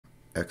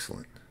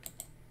Excellent.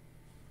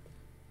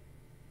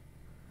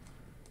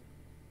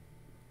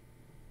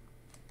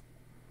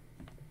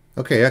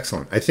 Okay,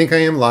 excellent. I think I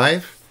am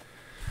live.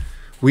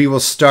 We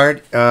will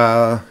start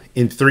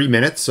in 3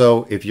 minutes.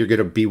 So if you're going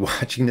to be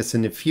watching this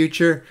in the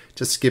future,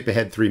 just skip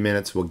ahead 3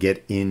 minutes. We'll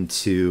get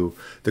into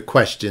the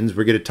questions.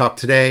 We're going to talk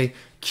today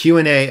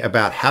Q&A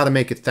about how to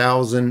make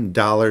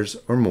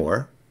 $1,000 or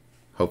more.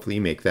 Hopefully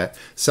you make that.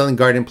 Selling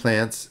garden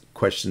plants,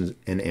 questions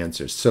and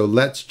answers. So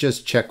let's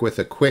just check with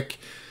a quick,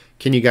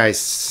 can you guys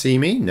see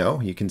me? No,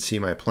 you can see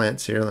my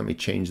plants here. Let me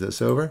change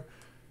this over.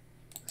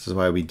 This is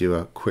why we do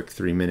a quick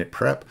 3-minute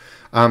prep.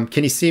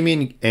 Can you see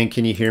me and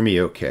can you hear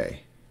me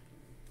okay?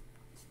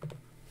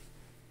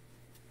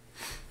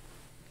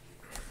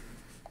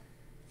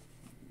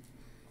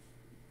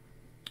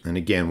 And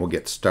again, we'll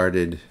get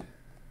started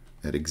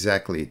at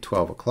exactly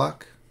 12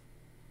 o'clock.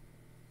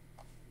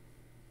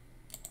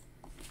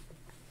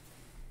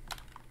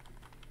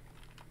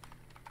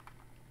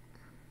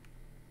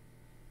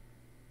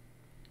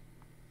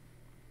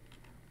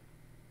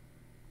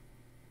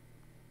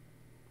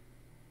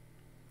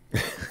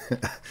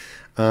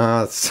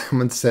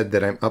 Someone said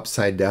that I'm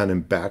upside down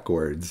and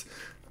backwards.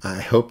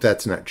 I hope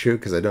that's not true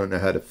because I don't know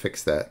how to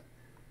fix that.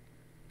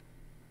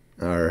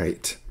 All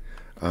right.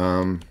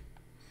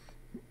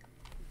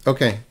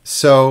 Okay,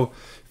 so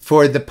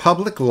for the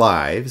public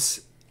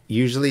lives,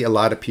 usually a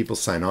lot of people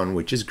sign on,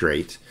 which is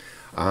great.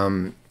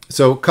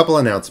 So a couple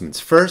announcements.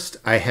 First,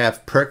 I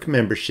have perk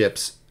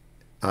memberships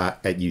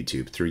at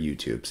YouTube, through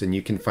YouTube, and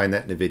you can find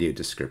that in the video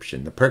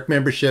description. The perk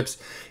memberships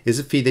is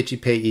a fee that you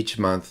pay each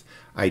month.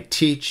 I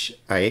teach,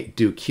 I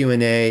do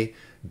Q&A,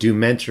 do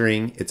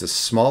mentoring. It's a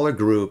smaller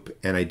group,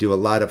 and I do a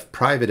lot of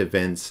private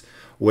events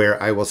where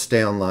I will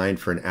stay online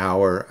for an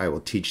hour. I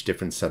will teach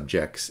different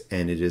subjects,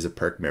 and it is a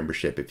perk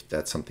membership if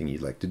that's something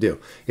you'd like to do.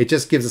 It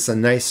just gives us a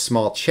nice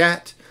small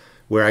chat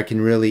where I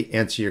can really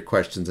answer your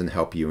questions and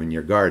help you in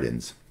your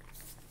gardens.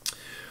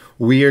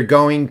 We are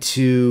going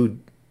to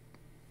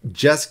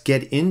just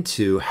get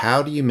into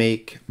how do you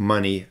make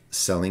money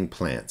selling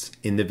plants.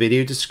 In the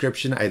video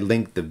description, I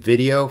linked the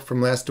video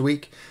from last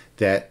week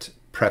that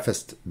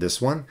prefaced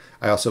this one.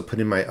 I also put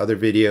in my other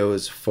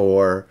videos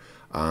for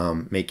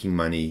making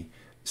money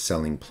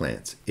selling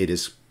plants. It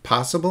is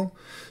possible.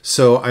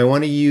 So I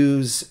want to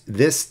use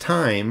this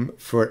time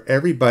for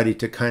everybody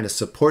to kind of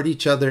support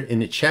each other in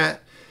the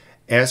chat,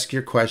 ask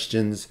your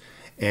questions.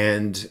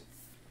 And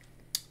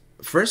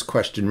first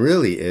question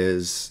really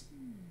is,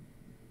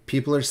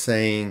 people are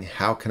saying,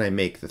 how can I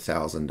make the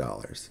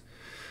 $1,000?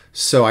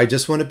 So I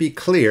just want to be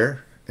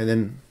clear, and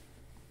then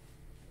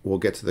we'll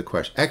get to the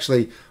question.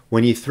 Actually,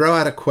 when you throw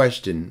out a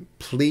question,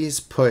 please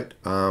put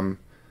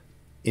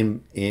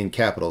in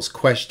capitals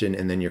question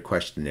and then your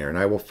question there, and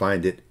I will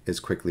find it as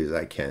quickly as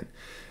I can.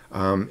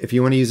 If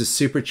you want to use a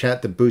super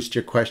chat to boost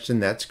your question,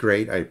 that's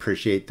great. I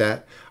appreciate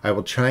that. I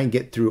will try and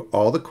get through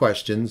all the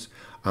questions.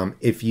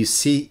 If you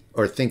see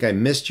or think I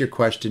missed your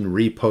question,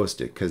 repost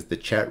it because the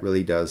chat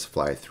really does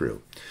fly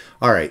through.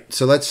 All right,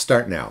 so let's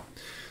start now.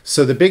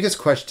 So the biggest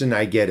question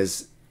I get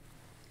is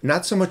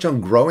not so much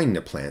on growing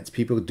the plants,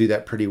 people do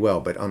that pretty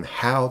well, but on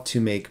how to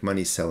make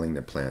money selling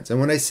the plants. And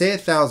when I say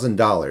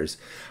 $1,000,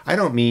 I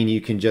don't mean you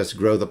can just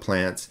grow the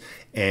plants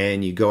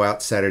and you go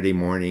out Saturday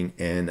morning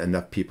and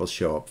enough people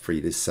show up for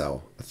you to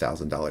sell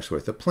 $1,000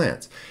 worth of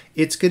plants.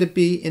 It's going to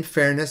be, in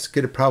fairness,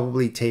 going to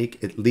probably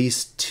take at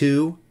least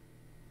 2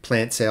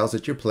 plant sales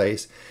at your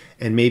place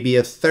and maybe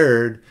a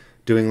third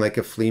doing like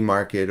a flea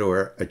market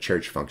or a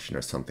church function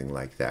or something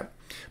like that.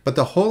 But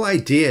the whole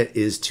idea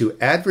is to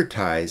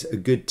advertise a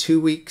good 2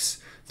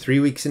 weeks, 3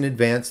 weeks in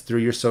advance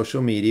through your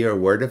social media or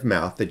word of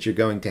mouth that you're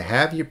going to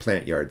have your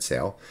plant yard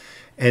sale.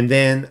 And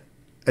then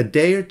a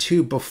day or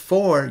two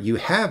before you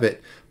have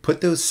it,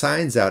 put those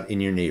signs out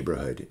in your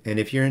neighborhood. And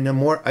if you're in a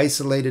more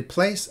isolated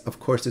place, of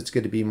course, it's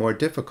going to be more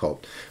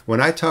difficult. When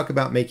I talk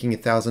about making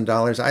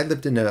 $1,000, I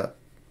lived in a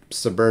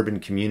suburban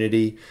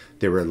community.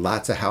 There were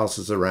lots of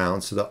houses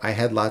around, so I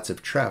had lots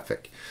of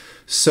traffic.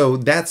 So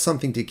that's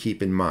something to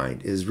keep in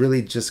mind, is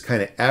really just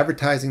kind of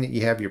advertising that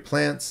you have your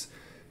plants,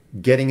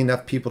 getting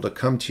enough people to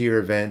come to your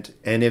event.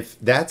 And if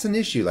that's an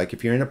issue, like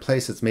if you're in a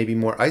place that's maybe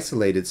more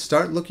isolated,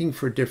 start looking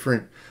for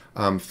different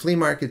flea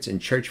markets and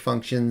church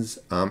functions,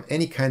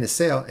 any kind of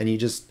sale, and you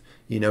just,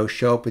 you know,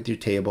 show up with your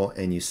table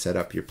and you set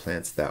up your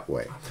plants that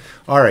way.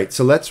 All right,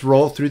 so let's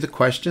roll through the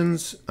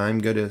questions. I'm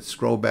going to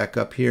scroll back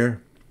up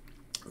here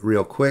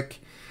real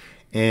quick.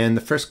 And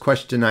the first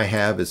question I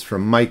have is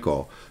from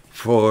Michael.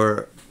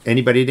 For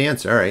anybody to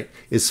answer. All right.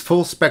 Is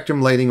full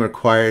spectrum lighting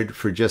required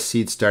for just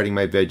seed starting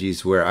my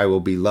veggies where I will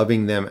be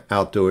loving them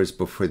outdoors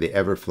before they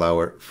ever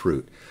flower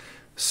fruit?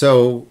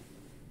 So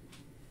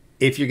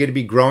if you're going to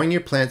be growing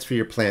your plants for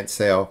your plant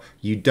sale,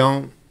 you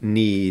don't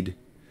need,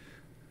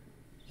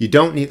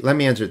 let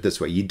me answer it this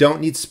way. You don't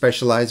need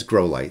specialized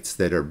grow lights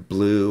that are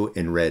blue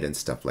and red and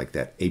stuff like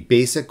that. A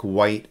basic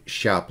white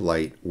shop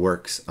light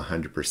works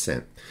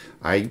 100%.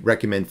 I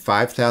recommend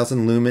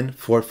 5,000 lumen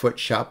 4-foot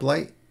shop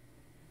light.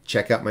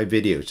 Check out my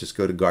videos. Just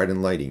go to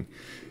Garden Lighting.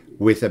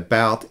 with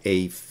about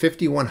a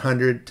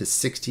 5100 to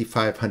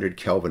 6500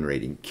 Kelvin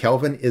rating.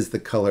 Kelvin is the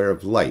color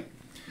of light.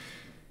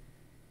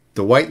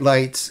 The white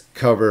lights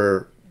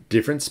cover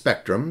different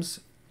spectrums,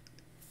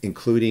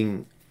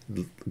 including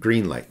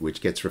green light,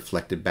 which gets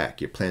reflected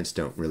back. Your plants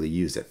don't really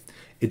use it.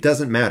 It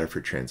doesn't matter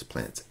for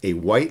transplants. A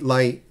white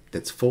light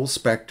that's full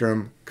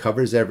spectrum,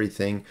 covers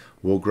everything,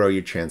 will grow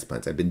your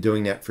transplants. I've been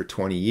doing that for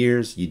 20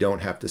 years. You don't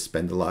have to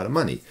spend a lot of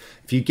money.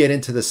 If you get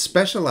into the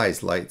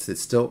specialized lights that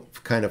still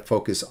kind of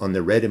focus on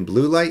the red and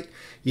blue light,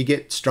 you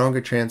get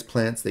stronger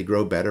transplants. They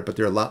grow better, but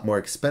they're a lot more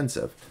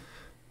expensive.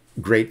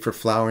 Great for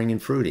flowering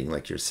and fruiting,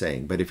 like you're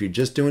saying. But if you're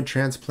just doing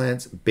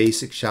transplants,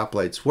 basic shop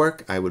lights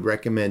work. I would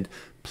recommend,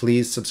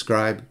 please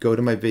subscribe, go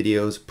to my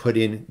videos, put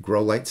in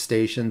grow light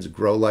stations,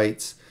 grow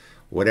lights,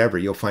 whatever.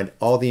 You'll find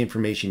all the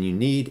information you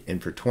need.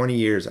 And for 20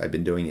 years, I've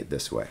been doing it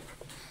this way.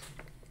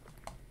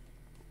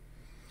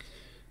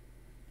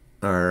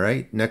 All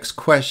right, next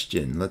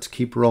question. Let's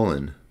keep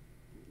rolling.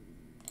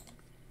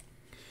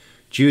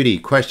 Judy,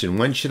 question,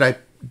 when should I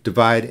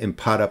divide and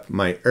pot up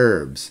my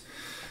herbs?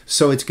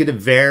 So it's going to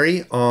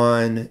vary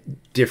on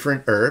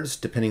different herbs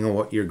depending on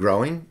what you're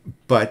growing.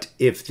 But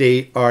if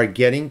they are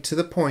getting to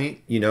the point,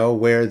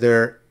 where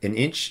they're an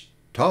inch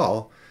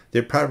tall,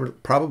 they're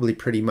probably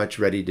pretty much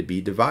ready to be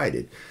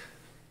divided.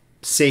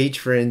 Sage,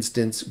 for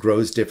instance,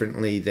 grows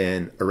differently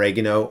than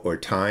oregano or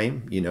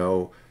thyme.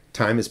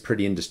 Thyme is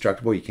pretty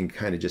indestructible. You can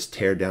kind of just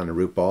tear down a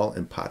root ball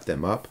and pot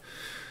them up.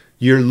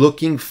 You're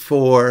looking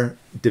for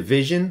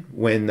division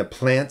when the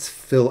plants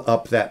fill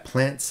up that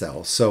plant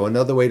cell. So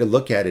another way to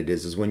look at it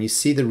is when you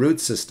see the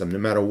root system, no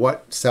matter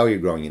what cell you're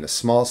growing in, a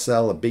small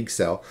cell, a big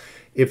cell,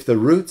 if the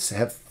roots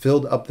have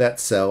filled up that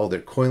cell,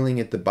 they're coiling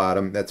at the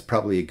bottom, that's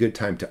probably a good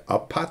time to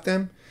up pot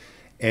them.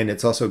 And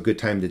it's also a good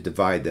time to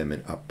divide them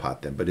and up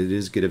pot them. But it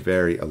is going to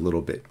vary a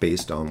little bit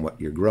based on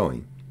what you're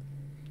growing.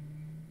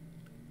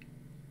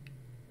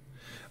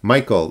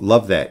 Michael,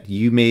 love that.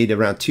 You made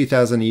around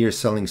 $2,000 a year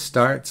selling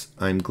starts.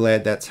 I'm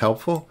glad that's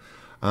helpful.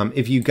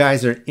 If you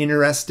guys are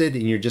interested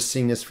and you're just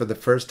seeing this for the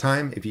first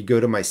time, if you go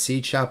to my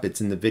seed shop, it's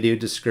in the video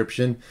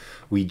description.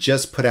 We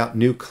just put out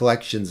new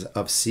collections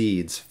of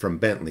seeds from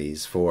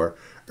Bentley's for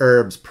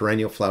herbs,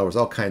 perennial flowers,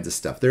 all kinds of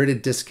stuff. They're at a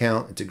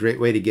discount. It's a great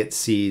way to get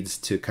seeds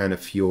to kind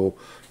of fuel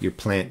your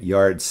plant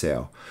yard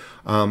sale.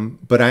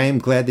 But I am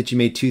glad that you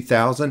made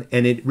 $2,000,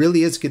 and it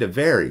really is going to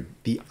vary.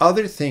 The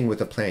other thing with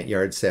a plant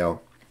yard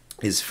sale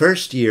is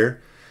first year,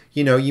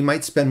 you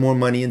might spend more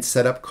money in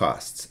setup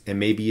costs, and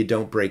maybe you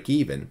don't break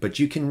even, but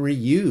you can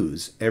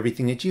reuse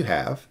everything that you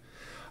have.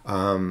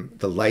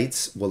 The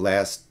lights will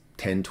last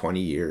 10, 20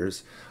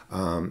 years.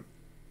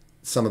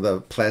 Some of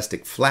the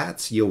plastic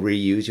flats you'll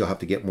reuse. You'll have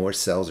to get more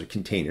cells or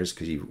containers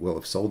because you will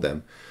have sold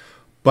them.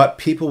 But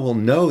people will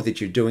know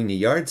that you're doing the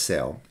yard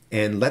sale,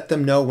 and let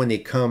them know when they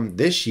come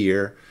this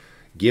year.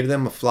 Give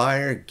them a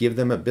flyer, give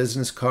them a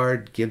business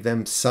card, give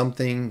them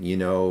something,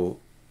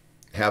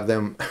 have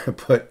them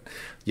put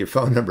your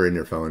phone number in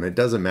their phone. It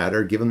doesn't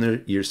matter. Give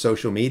them your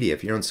social media.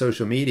 If you're on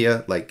social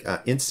media like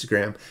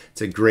Instagram,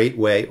 it's a great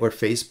way, or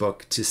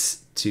Facebook,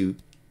 to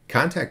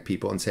contact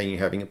people and saying you're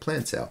having a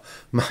plant sale.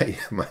 My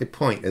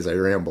point, as I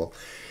ramble,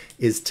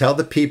 is tell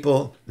the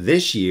people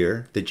this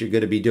year that you're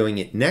going to be doing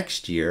it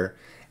next year,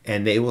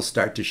 and they will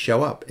start to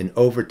show up. And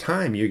over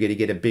time, you're going to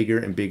get a bigger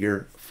and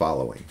bigger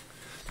following.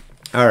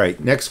 All right,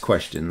 next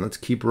question. Let's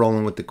keep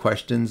rolling with the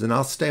questions, and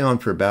I'll stay on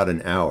for about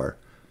an hour.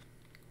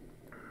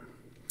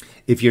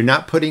 If you're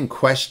not putting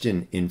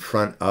question in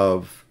front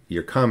of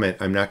your comment,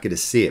 I'm not going to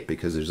see it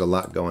because there's a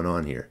lot going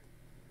on here.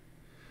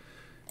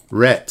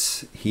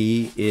 Rhett,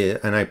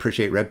 and I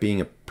appreciate Rhett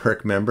being a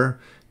perk member.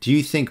 Do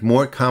you think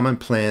more common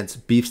plants,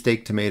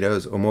 beefsteak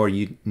tomatoes, or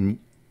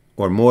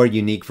more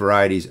unique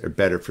varieties are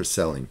better for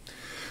selling?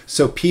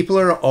 So people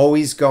are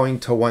always going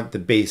to want the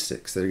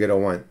basics. They're going to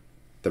want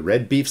the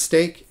red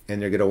beefsteak,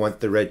 and they're going to want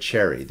the red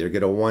cherry. They're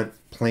going to want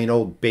plain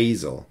old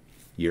basil,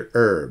 your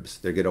herbs.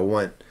 They're going to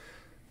want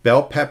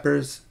bell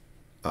peppers,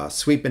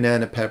 sweet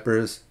banana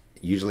peppers,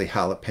 usually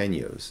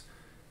jalapenos,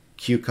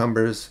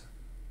 cucumbers,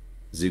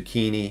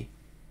 zucchini,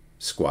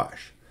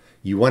 squash.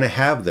 You want to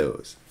have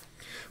those.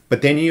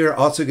 But then you're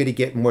also going to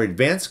get more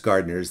advanced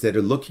gardeners that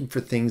are looking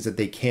for things that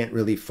they can't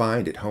really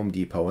find at Home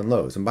Depot and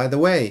Lowe's. And by the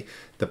way,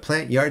 the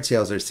plant yard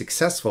sales are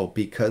successful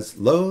because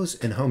Lowe's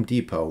and Home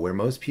Depot, where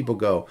most people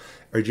go,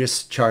 are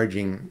just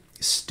charging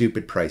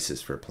stupid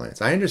prices for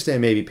plants. I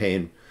understand maybe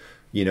paying,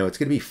 it's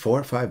going to be $4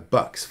 or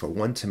 $5 for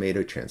one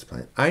tomato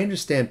transplant. I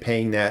understand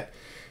paying that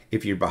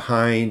if you're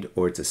behind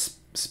or it's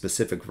a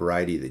specific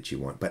variety that you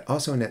want. But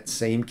also in that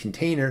same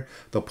container,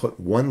 they'll put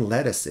one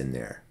lettuce in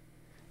there,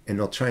 and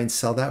they'll try and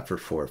sell that for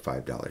 $4 or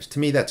 $5. To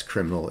me, that's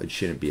criminal. It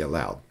shouldn't be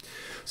allowed.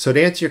 So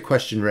to answer your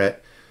question,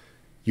 Rhett,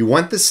 you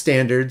want the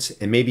standards,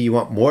 and maybe you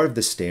want more of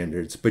the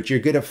standards, but you're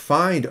going to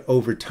find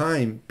over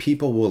time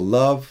people will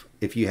love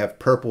if you have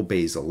purple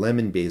basil,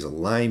 lemon basil,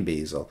 lime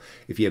basil,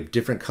 if you have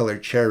different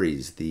colored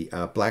cherries, the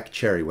black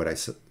cherry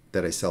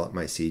that I sell at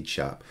my seed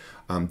shop,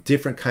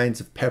 different kinds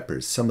of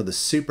peppers, some of the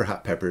super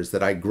hot peppers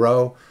that I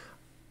grow,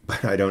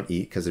 but I don't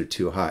eat because they're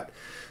too hot.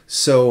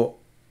 So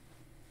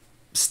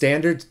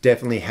Standards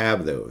definitely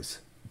have those,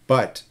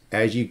 but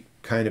as you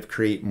kind of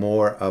create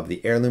more of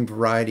the heirloom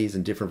varieties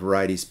and different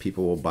varieties,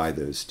 people will buy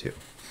those too.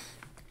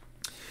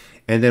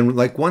 And then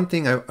like one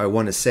thing I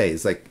want to say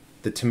is like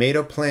the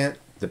tomato plant,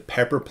 the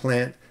pepper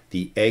plant,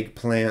 the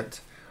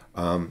eggplant,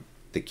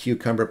 the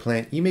cucumber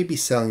plant, you may be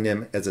selling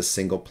them as a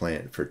single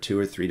plant for $2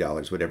 or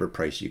 $3, whatever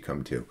price you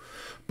come to.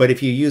 But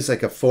if you use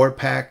like a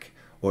 4-pack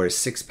or a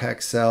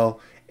 6-pack cell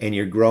and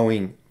you're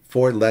growing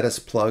 4 lettuce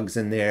plugs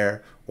in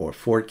there or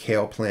 4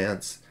 kale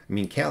plants, I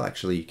mean, kale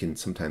actually you can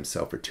sometimes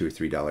sell for $2 or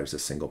 $3 a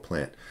single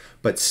plant.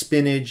 But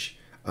spinach,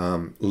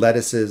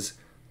 lettuces,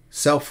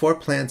 sell 4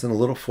 plants in a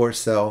little 4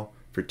 cell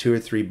for $2 or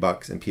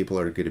 $3 and people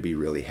are going to be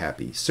really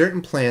happy.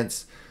 Certain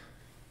plants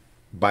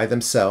by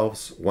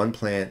themselves, one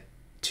plant,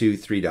 $2,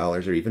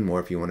 $3 or even more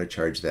if you want to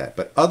charge that.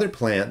 But other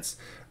plants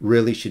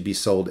really should be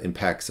sold in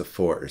packs of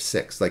 4 or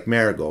 6, like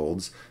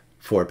marigolds,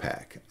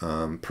 4-pack,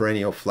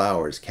 perennial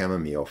flowers,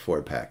 chamomile,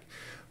 4-pack.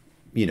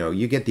 You know,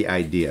 you get the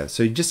idea.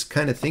 So you just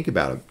kind of think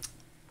about it.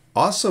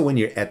 Also, when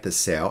you're at the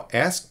sale,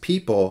 ask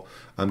people,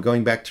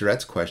 going back to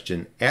Rhett's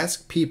question,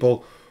 ask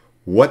people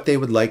what they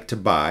would like to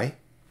buy.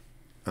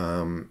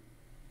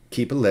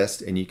 Keep a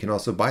list and you can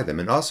also buy them.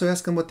 And also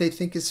ask them what they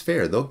think is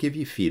fair. They'll give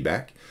you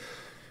feedback.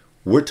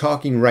 We're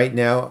talking right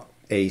now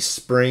a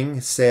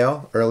spring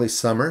sale, early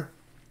summer.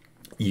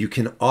 You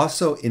can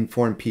also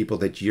inform people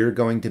that you're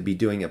going to be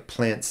doing a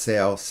plant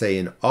sale, say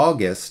in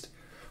August,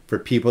 for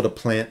people to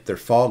plant their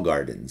fall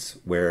gardens,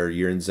 where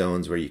you're in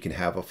zones where you can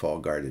have a fall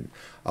garden.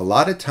 A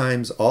lot of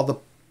times, all the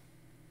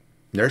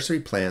nursery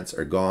plants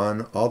are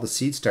gone, all the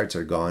seed starts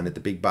are gone at the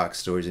big box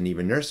stores and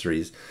even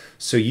nurseries,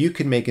 so you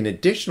can make an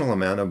additional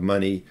amount of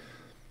money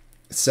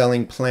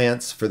selling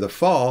plants for the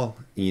fall,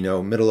 you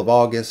know, middle of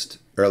August,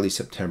 early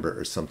September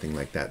or something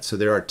like that. So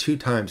there are 2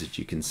 times that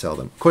you can sell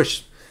them. Of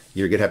course,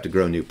 you're going to have to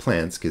grow new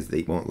plants because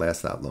they won't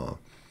last that long.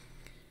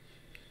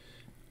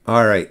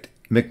 All right,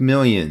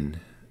 McMillian.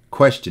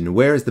 Question,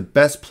 where is the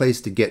best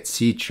place to get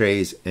seed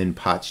trays and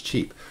pots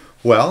cheap?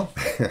 Well,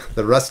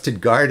 the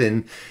Rusted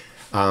Garden,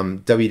 well,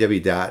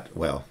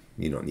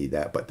 you don't need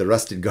that, but the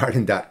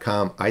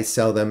rustedgarden.com, I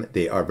sell them.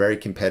 They are very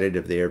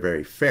competitive. They are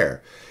very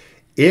fair.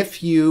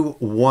 If you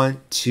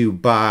want to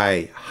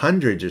buy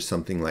hundreds or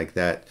something like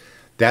that,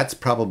 that's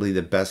probably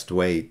the best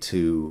way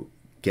to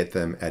get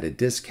them at a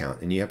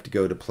discount. And you have to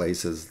go to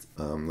places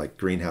like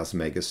Greenhouse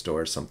Mega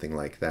Store, something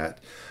like that.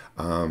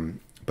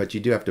 But you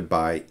do have to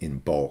buy in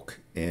bulk.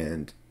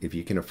 And if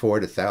you can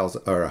afford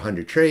 1,000 or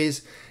 100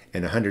 trays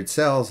and 100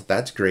 cells,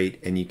 that's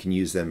great. And you can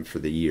use them for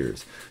the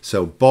years.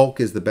 So bulk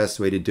is the best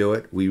way to do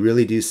it. We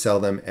really do sell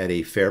them at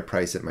a fair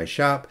price at my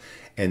shop.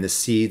 And the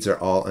seeds are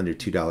all under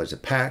 $2 a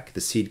pack.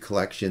 The seed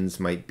collections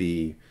might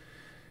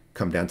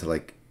come down to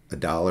like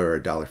 $1 or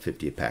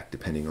 $1.50 a pack,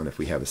 depending on if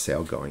we have a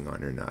sale going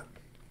on or not.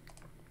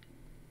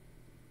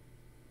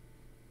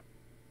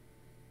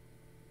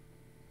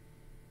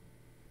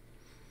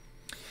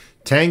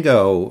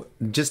 Tango,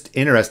 just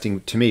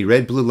interesting to me.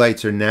 Red blue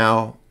lights are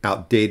now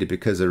outdated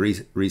because of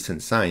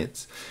recent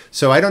science.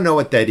 So I don't know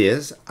what that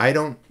is. I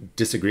don't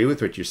disagree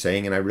with what you're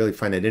saying, and I really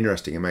find it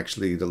interesting. I'm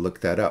actually going to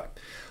look that up.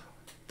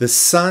 The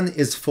sun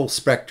is full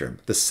spectrum.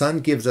 The sun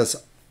gives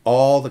us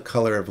all the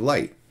color of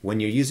light. When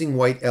you're using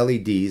white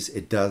LEDs,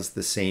 it does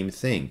the same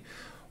thing.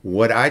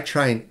 What I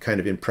try and kind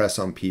of impress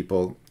on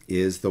people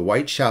is the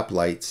white shop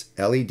lights,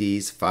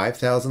 LEDs,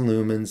 5,000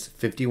 lumens,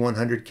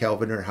 5,100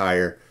 Kelvin or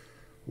higher,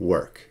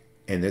 work.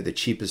 And they're the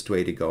cheapest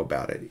way to go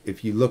about it.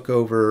 If you look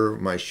over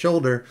my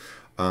shoulder,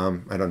 I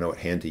don't know what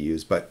hand to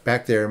use, but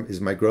back there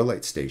is my grow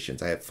light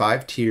stations. I have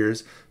 5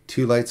 tiers,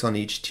 2 lights on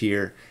each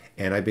tier,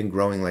 and I've been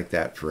growing like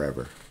that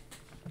forever.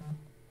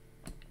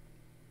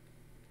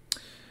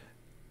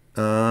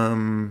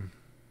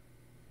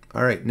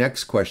 All right,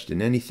 next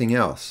question. Anything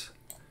else?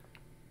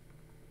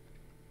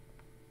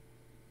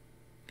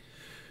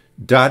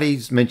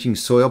 Dottie's mentioning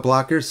soil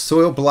blockers.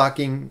 Soil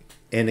blocking.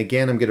 And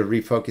again, I'm going to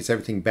refocus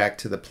everything back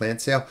to the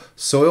plant sale.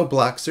 Soil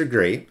blocks are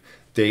great.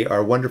 They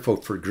are wonderful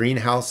for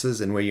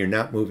greenhouses and where you're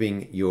not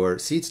moving your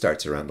seed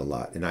starts around a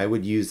lot. And I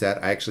would use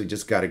that. I actually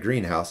just got a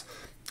greenhouse.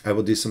 I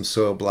will do some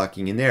soil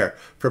blocking in there.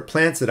 For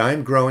plants that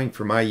I'm growing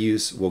for my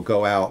use, will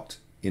go out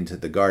into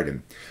the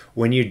garden.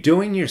 When you're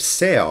doing your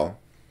sale,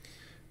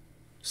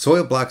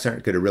 soil blocks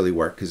aren't going to really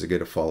work because they're going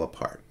to fall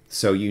apart.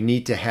 So you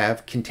need to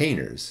have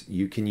containers.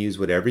 You can use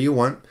whatever you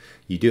want.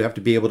 You do have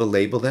to be able to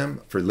label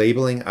them. For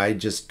labeling, I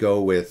just go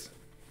with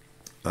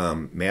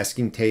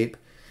masking tape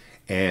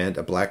and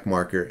a black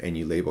marker, and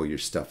you label your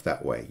stuff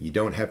that way. You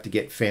don't have to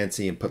get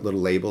fancy and put little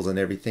labels on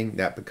everything.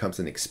 That becomes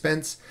an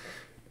expense,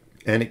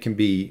 and it can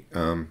be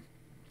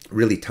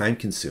really time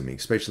consuming,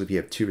 especially if you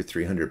have 200 or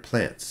 300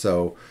 plants.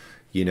 So,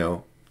 you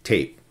know,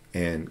 tape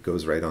and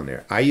goes right on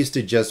there. I used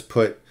to just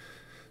put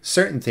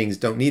certain things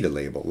don't need a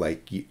label,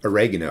 like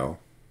oregano,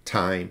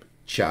 thyme,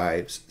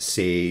 chives,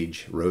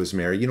 sage,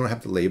 rosemary. You don't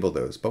have to label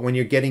those. But when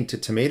you're getting to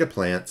tomato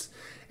plants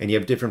and you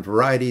have different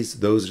varieties,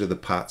 those are the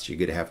pots you're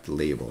going to have to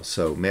label.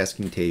 So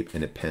masking tape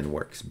and a pen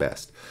works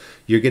best.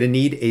 You're going to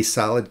need a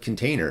solid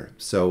container.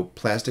 So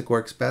plastic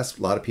works best.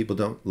 A lot of people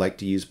don't like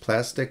to use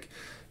plastic.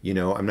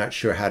 I'm not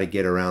sure how to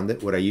get around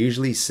it. What I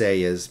usually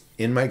say is,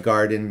 in my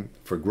garden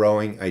for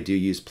growing, I do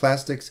use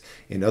plastics.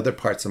 In other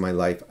parts of my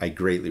life, I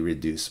greatly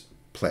reduce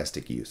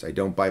plastic use. I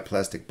don't buy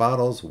plastic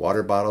bottles,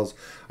 water bottles.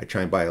 I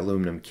try and buy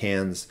aluminum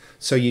cans.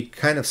 So you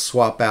kind of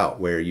swap out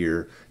where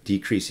you're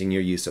decreasing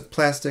your use of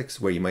plastics,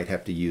 where you might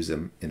have to use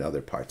them in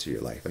other parts of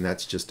your life. And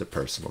that's just a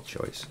personal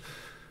choice.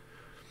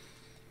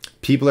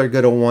 People are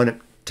going to want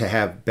to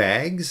have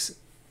bags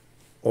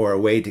or a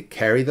way to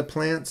carry the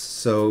plants,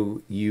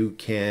 so you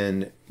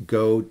can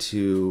go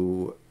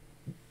to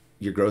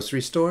your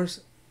grocery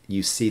stores.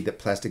 You see that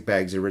plastic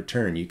bags are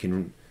returned. You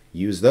can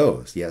use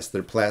those. Yes,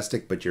 they're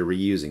plastic, but you're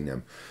reusing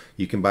them.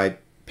 You can buy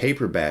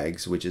paper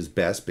bags, which is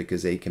best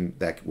because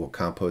that will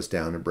compost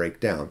down and break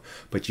down.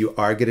 But you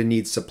are going to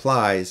need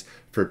supplies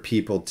for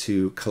people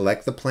to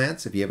collect the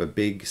plants if you have a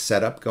big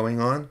setup going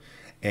on,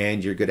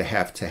 and you're going to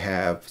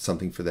have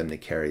something for them to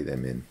carry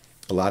them in.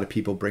 A lot of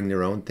people bring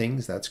their own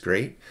things. That's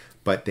great,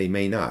 but they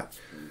may not.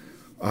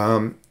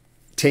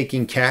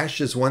 Taking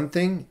cash is one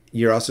thing.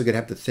 You're also going to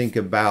have to think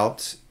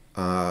about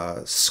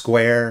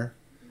Square,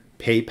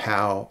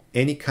 PayPal,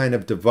 any kind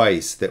of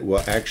device that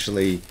will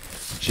actually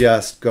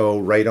just go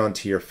right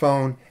onto your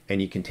phone,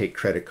 and you can take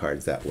credit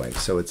cards that way.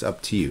 So it's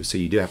up to you. So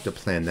you do have to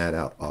plan that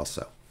out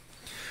also.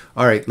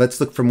 All right, let's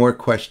look for more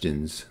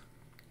questions.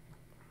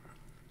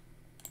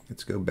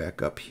 Let's go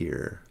back up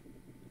here.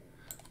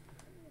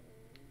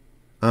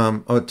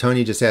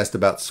 Tony just asked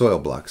about soil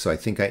blocks, so I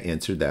think I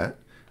answered that.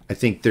 I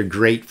think they're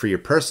great for your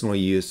personal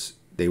use.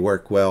 They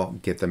work well.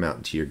 Get them out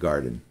into your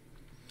garden.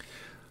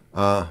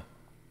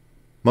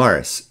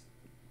 Morris,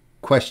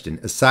 question.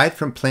 Aside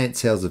from plant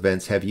sales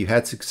events, have you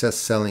had success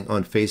selling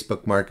on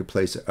Facebook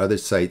Marketplace or other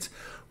sites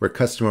where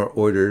customer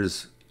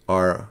orders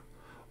are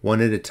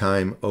one at a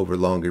time over a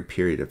longer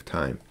period of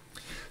time?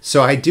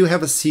 So I do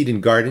have a seed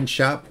and garden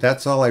shop.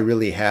 That's all I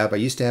really have. I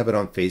used to have it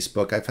on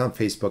Facebook. I found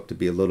Facebook to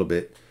be a little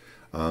bit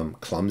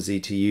clumsy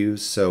to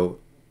use. So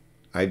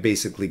I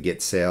basically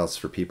get sales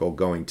for people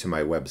going to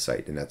my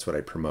website, and that's what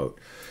I promote.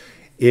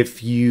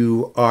 If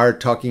you are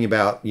talking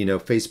about,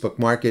 Facebook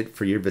Market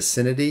for your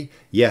vicinity,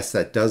 yes,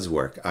 that does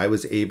work. I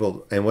was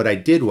able, and what I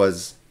did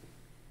was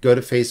go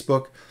to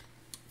Facebook,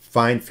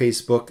 find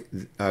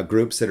Facebook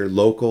groups that are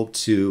local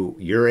to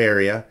your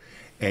area,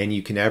 and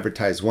you can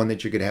advertise one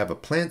that you're going to have a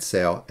plant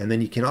sale, and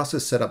then you can also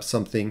set up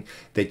something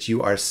that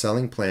you are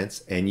selling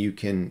plants, and you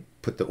can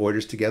put the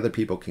orders together.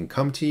 People can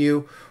come to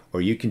you, or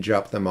you can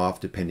drop them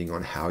off depending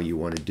on how you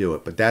want to do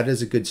it. But that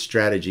is a good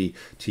strategy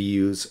to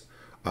use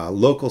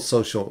local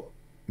social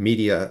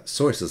media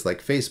sources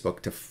like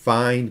Facebook to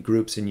find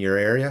groups in your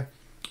area.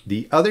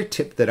 The other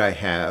tip that I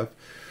have,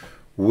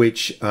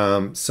 which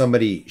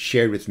somebody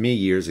shared with me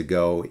years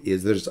ago,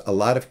 is there's a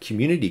lot of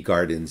community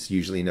gardens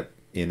usually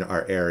in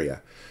our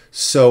area.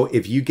 So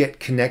if you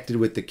get connected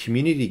with the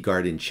community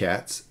garden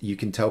chats, you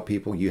can tell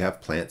people you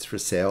have plants for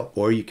sale,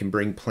 or you can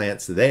bring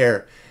plants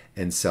there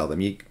and sell them.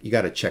 You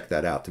got to check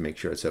that out to make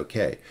sure it's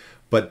okay.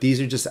 But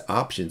these are just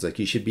options. Like,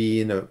 you should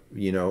be in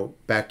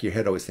back of your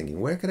head always thinking,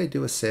 where could I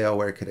do a sale?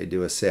 Where could I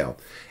do a sale?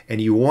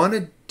 And you want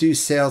to do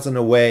sales in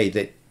a way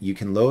that you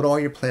can load all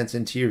your plants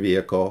into your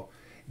vehicle,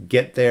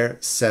 get there,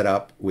 set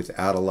up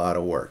without a lot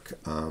of work.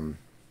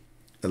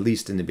 At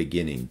least in the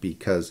beginning,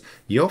 because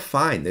you'll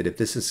find that if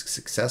this is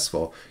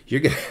successful,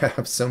 you're going to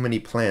have so many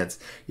plants,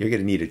 you're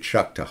going to need a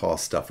truck to haul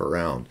stuff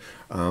around.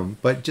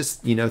 But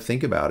just,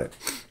 think about it.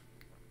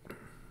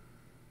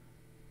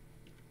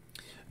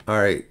 All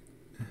right.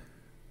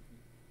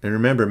 And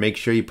remember, make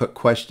sure you put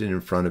question in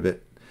front of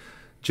it.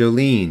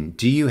 Jolene,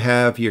 do you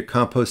have your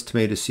compost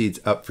tomato seeds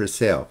up for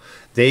sale?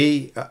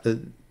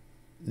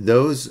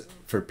 Those,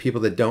 for people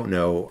that don't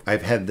know,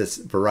 I've had this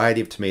variety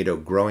of tomato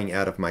growing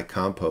out of my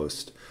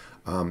compost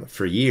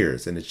for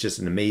years, and it's just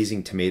an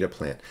amazing tomato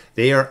plant.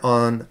 They are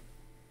on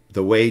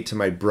the way to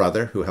my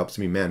brother, who helps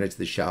me manage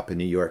the shop in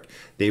New York.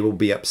 They will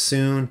be up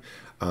soon.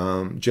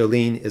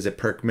 Jolene is a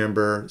perk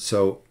member,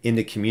 so in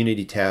the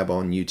community tab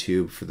on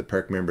YouTube for the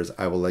perk members,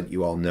 I will let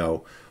you all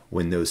know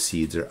when those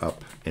seeds are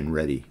up and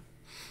ready.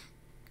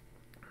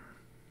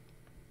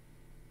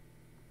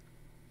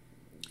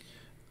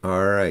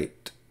 All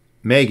right.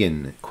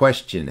 Megan,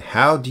 question.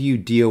 How do you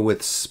deal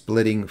with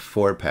splitting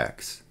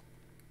 4-packs?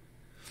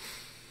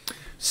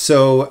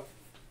 So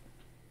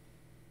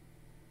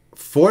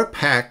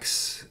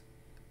 4-packs,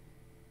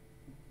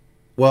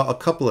 well, a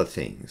couple of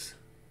things.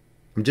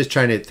 I'm just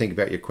trying to think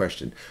about your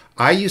question.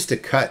 I used to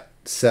cut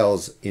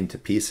cells into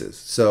pieces.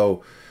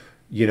 So,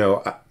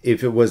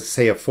 if it was,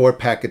 say, a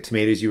 4-pack of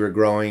tomatoes you were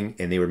growing,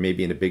 and they were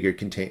maybe in a bigger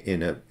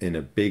in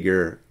a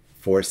bigger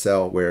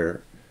 4-cell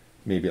where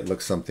maybe it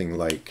looks something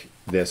like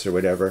this or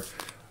whatever,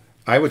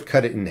 I would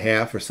cut it in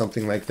half or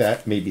something like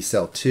that. Maybe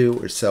cell 2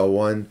 or cell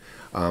 1.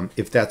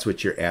 If that's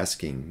what you're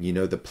asking.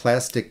 The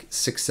plastic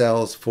 6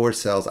 cells, 4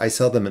 cells, I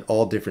sell them in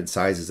all different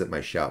sizes at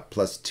my shop,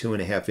 plus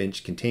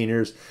 2.5-inch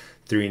containers,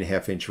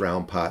 3.5-inch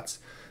round pots.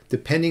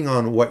 Depending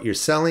on what you're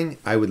selling,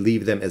 I would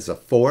leave them as a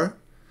 4,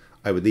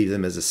 I would leave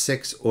them as a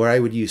 6, or I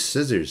would use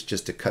scissors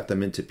just to cut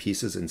them into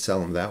pieces and sell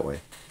them that way.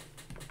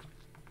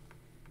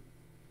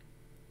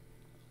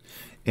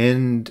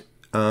 And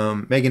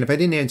Megan, if I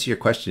didn't answer your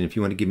question, if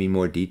you want to give me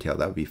more detail,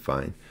 that would be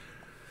fine.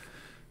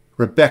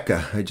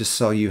 Rebecca, I just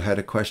saw you had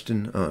a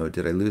question. Oh,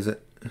 did I lose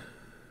it?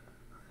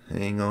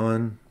 Hang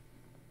on.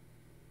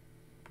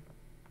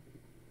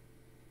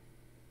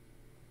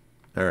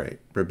 All right,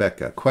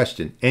 Rebecca,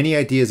 question. Any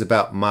ideas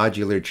about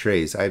modular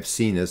trays? I've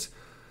seen this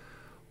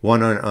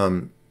one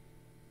on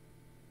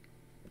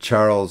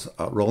Charles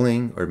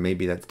Rolling, or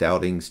maybe that's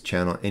Dowding's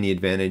channel. Any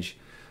advantage?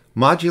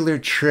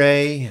 Modular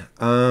tray,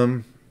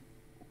 I'm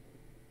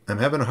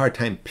having a hard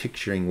time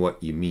picturing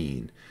what you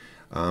mean.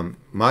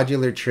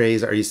 Modular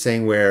trays, are you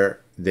saying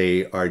where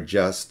they are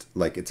just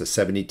like it's a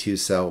 72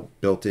 cell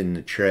built in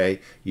the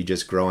tray, you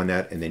just grow in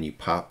that and then you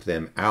pop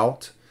them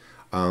out?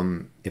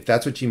 If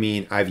that's what you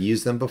mean, I've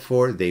used them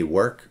before. They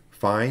work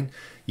fine.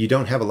 You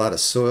don't have a lot of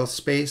soil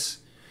space,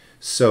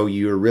 so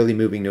you're really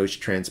moving those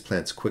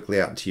transplants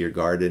quickly out into your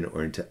garden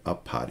or into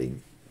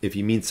uppotting. If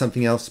you mean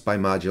something else by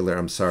modular,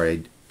 I'm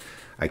sorry,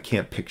 I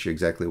can't picture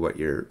exactly what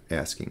you're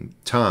asking.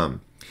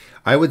 Tom,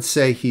 I would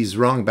say he's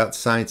wrong about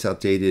science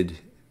outdated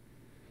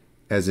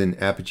as in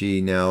apogee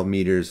now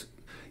meters.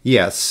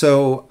 Yeah,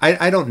 so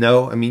I don't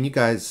know. I mean, you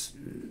guys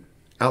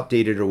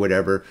outdated or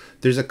whatever.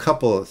 There's a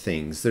couple of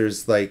things.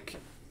 There's like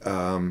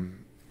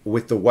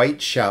with the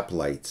white shop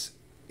lights,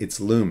 it's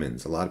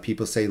lumens. A lot of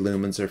people say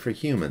lumens are for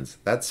humans.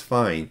 That's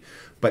fine,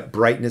 but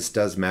brightness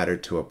does matter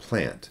to a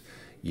plant.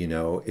 You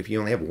know, if you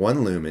only have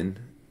one lumen,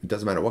 it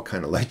doesn't matter what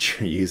kind of light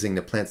you're using,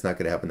 the plant's not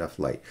going to have enough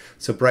light.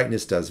 So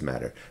brightness does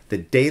matter. The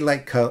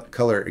daylight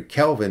color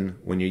Kelvin,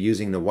 when you're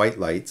using the white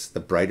lights, the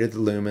brighter the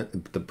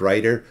lumen, the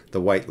brighter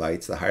the white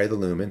lights, the higher the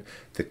lumen,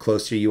 the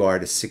closer you are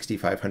to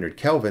 6500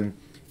 Kelvin,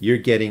 you're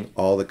getting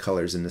all the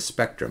colors in the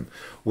spectrum.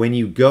 When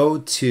you go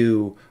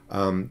to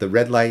the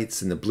red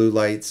lights and the blue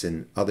lights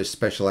and other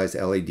specialized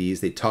LEDs,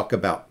 they talk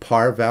about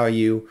PAR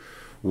value,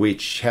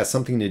 which has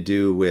something to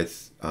do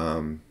with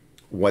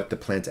what the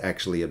plants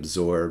actually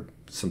absorb,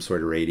 some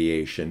sort of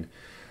radiation.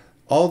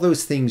 All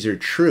those things are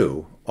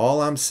true.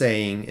 All I'm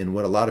saying, and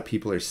what a lot of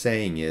people are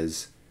saying,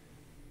 is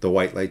the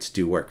white lights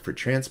do work for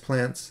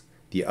transplants.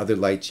 The other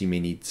lights you may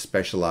need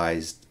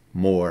specialized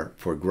more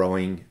for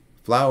growing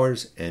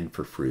flowers and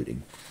for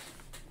fruiting.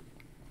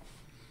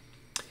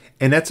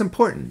 And that's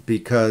important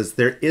because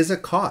there is a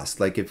cost.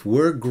 Like if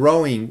we're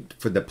growing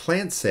for the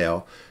plant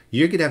sale,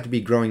 you're going to have to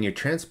be growing your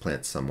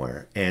transplants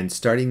somewhere, and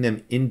starting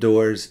them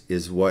indoors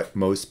is what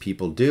most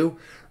people do.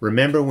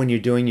 Remember, when you're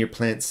doing your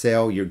plant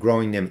sale, you're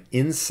growing them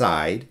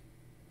inside,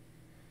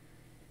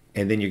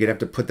 and then you're going to have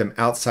to put them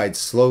outside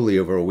slowly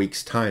over a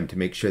week's time to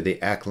make sure they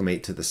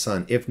acclimate to the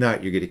sun. If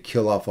not, you're going to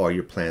kill off all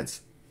your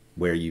plants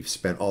where you've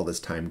spent all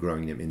this time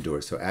growing them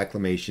indoors. So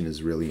acclimation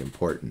is really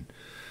important.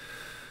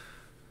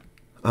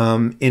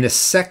 In a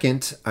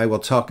second, I will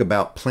talk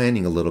about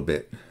planting a little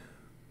bit.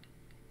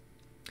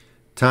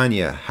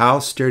 Tanya, how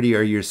sturdy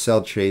are your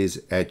cell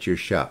trays at your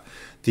shop?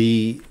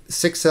 The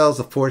 6 cells,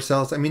 the 4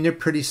 cells, I mean, they're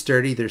pretty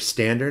sturdy. They're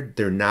standard.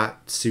 They're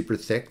not super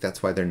thick.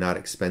 That's why they're not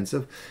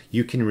expensive.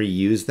 You can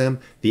reuse them.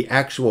 The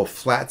actual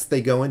flats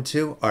they go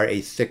into are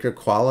a thicker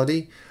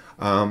quality.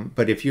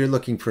 But if you're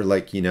looking for,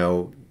 like, you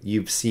know,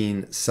 you've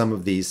seen some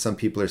of these, some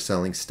people are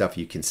selling stuff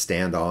you can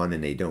stand on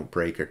and they don't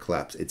break or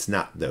collapse. It's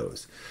not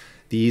those.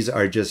 These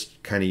are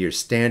just kind of your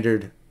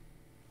standard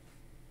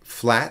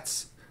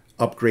flats,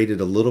 upgraded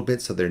a little bit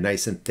so they're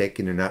nice and thick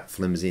and they're not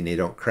flimsy and they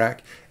don't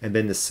crack. And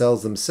then the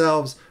cells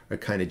themselves are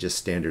kind of just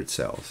standard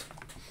cells.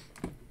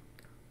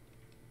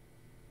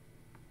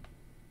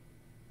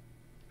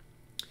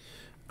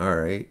 All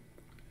right.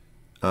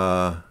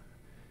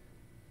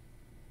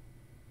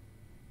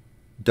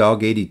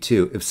 Dog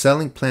 82. If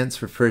selling plants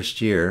for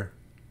first year,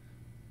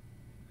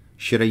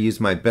 should I use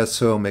my best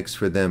soil mix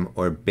for them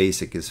or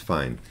basic is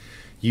fine?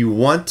 You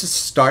want to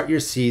start your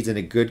seeds in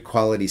a good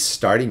quality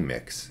starting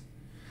mix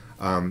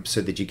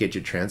so that you get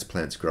your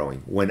transplants growing.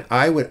 When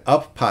I would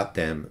up pot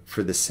them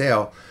for the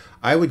sale,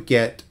 I would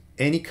get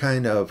any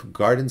kind of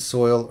garden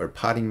soil or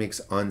potting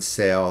mix on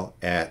sale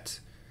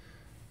at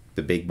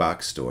the big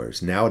box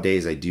stores.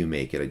 Nowadays I do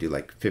make it. I do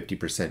like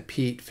 50%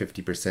 peat,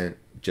 50%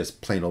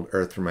 just plain old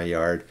earth from my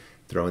yard,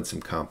 throw in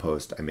some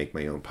compost. I make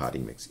my own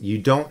potting mix. You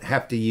don't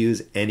have to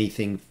use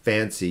anything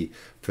fancy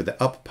for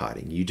the up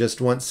potting. You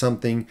just want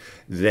something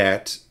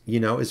that, you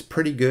know, is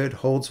pretty good,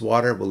 holds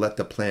water, will let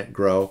the plant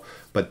grow,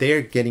 but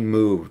they're getting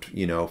moved,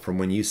 you know, from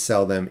when you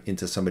sell them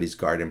into somebody's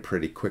garden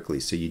pretty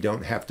quickly. So you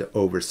don't have to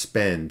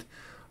overspend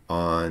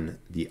on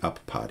the up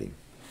potting.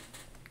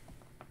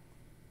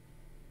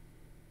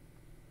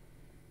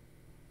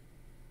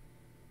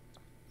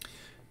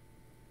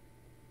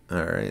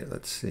 All right,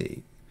 let's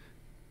see.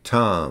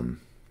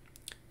 Tom,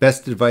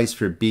 best advice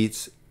for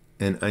beets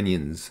and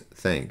onions,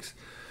 thanks.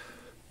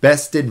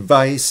 Best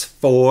advice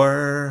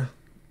for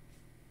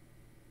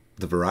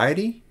the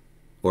variety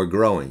or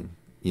growing?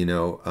 You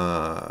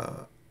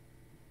know,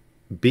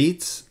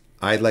 beets,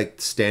 I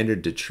like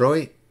standard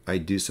Detroit. I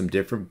do some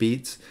different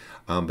beets,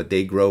 but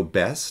they grow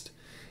best.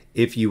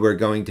 If you were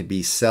going to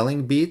be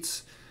selling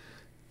beets,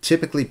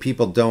 typically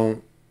people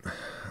don't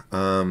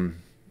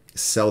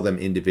sell them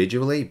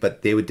individually,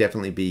 but they would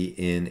definitely be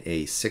in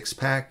a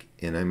 6-pack,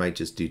 and I might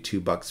just do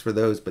 $2 for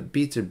those. But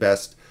beets are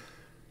best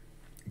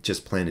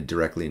just planted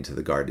directly into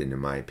the garden, in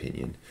my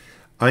opinion.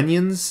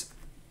 Onions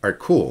are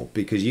cool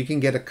because you can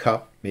get a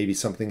cup, maybe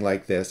something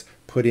like this,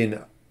 put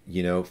in,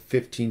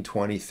 15,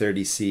 20,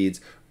 30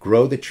 seeds,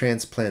 grow the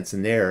transplants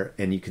in there,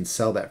 and you can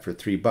sell that for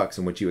 $3.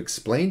 And what you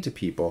explain to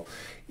people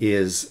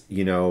is,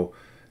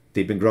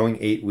 they've been growing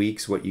 8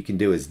 weeks. What you can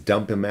do is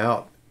dump them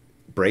out,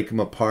 break them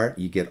apart.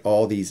 You get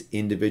all these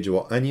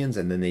individual onions,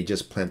 and then they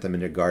just plant them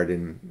in a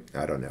garden,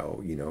 I don't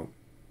know,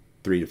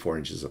 3 to 4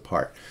 inches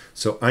apart.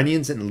 So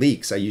onions and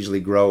leeks, I usually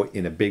grow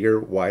in a bigger,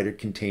 wider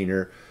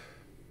container,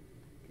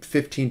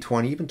 15,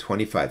 20, even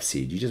 25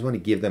 seed. You just want to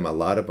give them a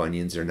lot of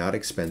onions. They're not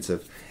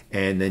expensive,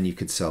 and then you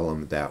could sell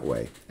them that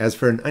way. As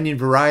for an onion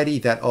variety,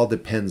 that all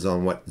depends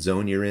on what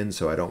zone you're in,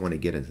 so I don't want to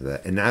get into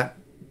that. And not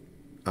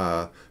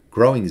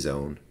growing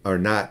zone, or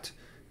not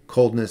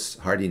coldness,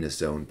 hardiness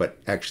zone, but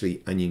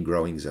actually onion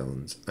growing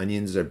zones.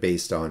 Onions are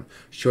based on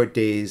short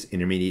days,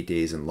 intermediate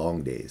days, and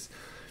long days.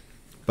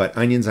 But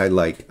onions I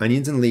like.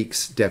 Onions and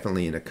leeks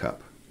definitely in a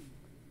cup.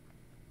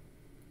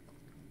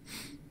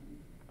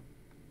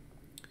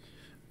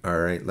 All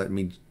right, let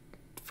me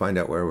find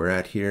out where we're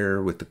at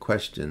here with the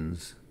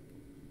questions.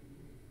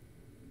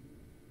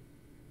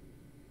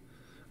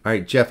 All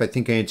right, Jeff, I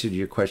think I answered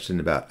your question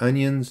about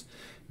onions.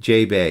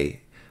 Jay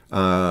Bay.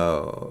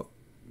 Hey,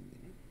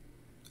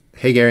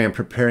 Gary, I'm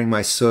preparing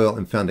my soil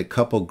and found a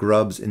couple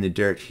grubs in the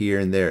dirt here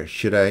and there.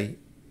 Should I?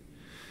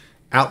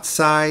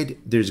 Outside,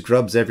 there's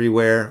grubs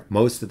everywhere.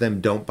 Most of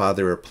them don't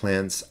bother our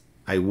plants.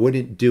 I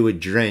wouldn't do a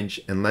drench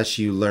unless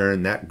you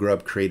learn that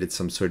grub created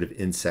some sort of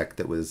insect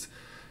that was,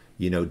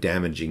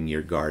 damaging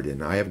your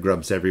garden. I have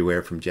grubs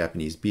everywhere, from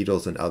Japanese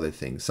beetles and other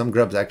things. Some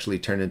grubs actually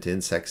turn into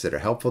insects that are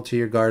helpful to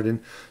your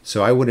garden,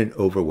 so I wouldn't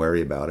over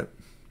worry about it.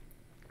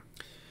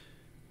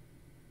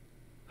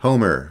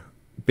 Homer,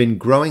 been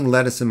growing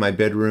lettuce in my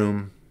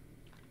bedroom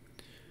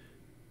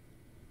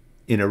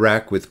in a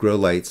rack with grow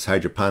lights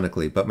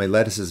hydroponically, but my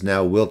lettuce is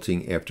now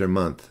wilting after a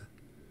month.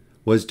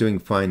 Was doing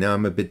fine. Now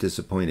I'm a bit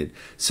disappointed.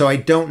 So I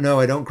don't know.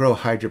 I don't grow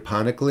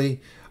hydroponically.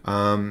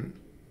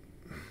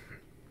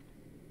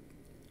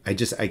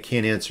 I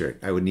can't answer it.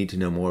 I would need to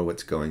know more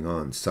what's going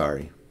on.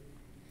 Sorry.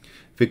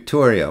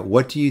 Victoria,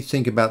 what do you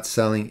think about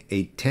selling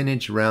a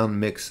 10-inch round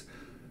mix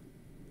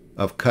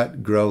of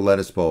cut grow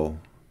lettuce bowl?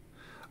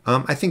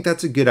 I think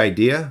that's a good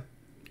idea.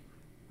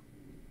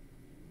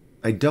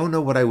 I don't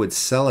know what I would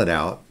sell it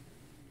out.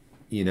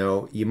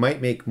 You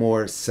might make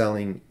more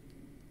selling,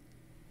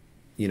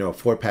 a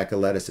 4-pack of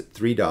lettuce at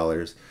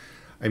 $3.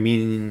 I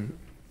mean,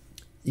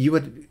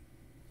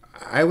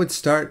 I would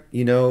start,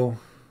 maybe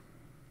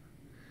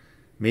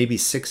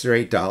 $6 or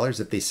 $8.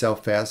 If they sell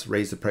fast,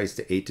 raise the price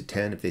to 8 to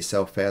 10. If they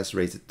sell fast,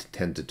 raise it to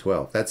 10 to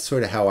 12. That's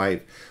sort of how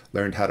I've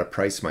learned how to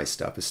price my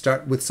stuff. Is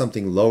start with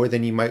something lower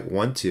than you might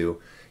want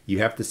to. You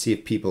have to see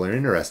if people are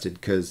interested,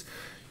 because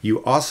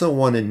you also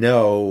want to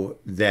know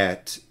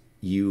that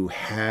you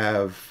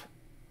have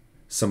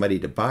somebody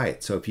to buy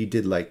it. So if you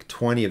did like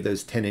 20 of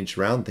those 10-inch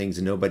round things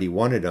and nobody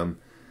wanted them,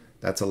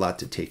 that's a lot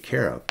to take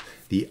care of.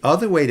 The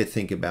other way to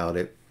think about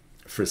it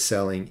for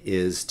selling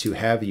is to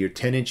have your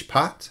 10-inch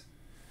pot,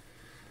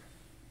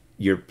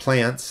 your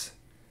plants,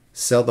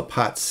 sell the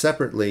pots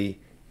separately,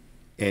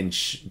 and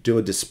do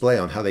a display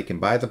on how they can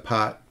buy the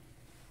pot,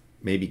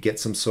 maybe get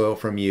some soil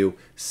from you,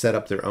 set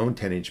up their own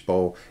 10-inch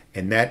bowl,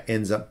 and that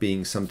ends up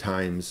being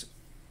sometimes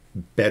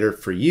better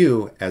for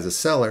you as a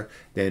seller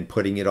than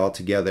putting it all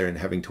together and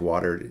having to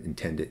water it and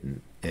tend it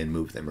and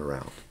move them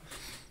around.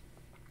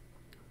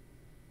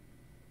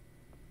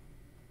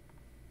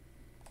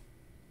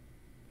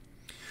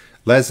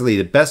 Leslie,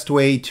 the best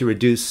way to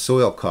reduce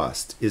soil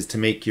cost is to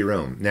make your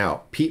own.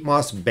 Now, peat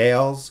moss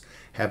bales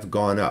have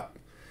gone up.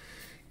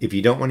 If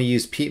you don't want to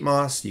use peat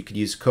moss, you could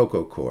use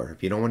coco coir.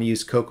 If you don't want to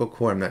use coco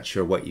coir, I'm not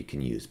sure what you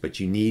can use, but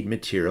you need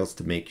materials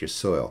to make your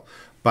soil.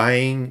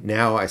 Buying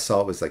now, I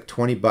saw it was like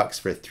 $20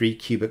 for a 3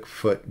 cubic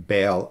foot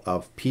bale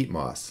of peat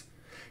moss.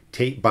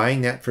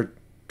 Buying that for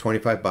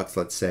 $25,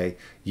 let's say,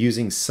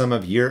 using some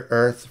of your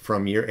earth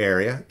from your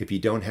area. If you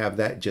don't have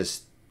that,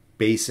 just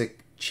basic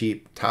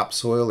cheap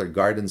topsoil or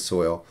garden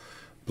soil,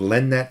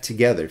 blend that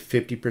together,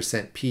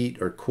 50%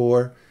 peat or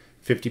coir,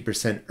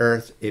 50%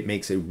 earth. It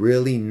makes a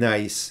really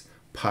nice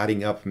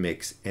potting up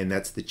mix, and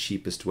that's the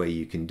cheapest way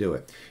you can do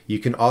it. You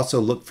can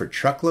also look for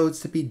truckloads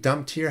to be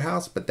dumped to your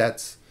house, but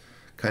that's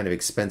kind of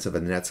expensive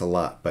and that's a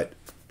lot. But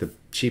the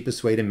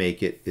cheapest way to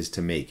make it is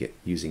to make it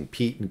using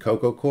peat and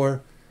coco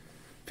coir,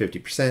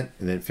 50%,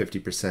 and then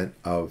 50%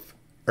 of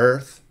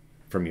earth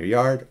from your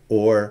yard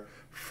or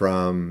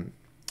from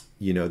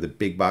the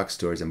big box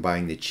stores, and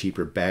buying the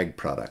cheaper bag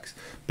products.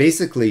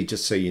 Basically,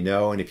 just so you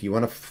know, and if you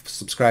want to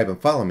subscribe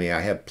and follow me, I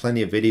have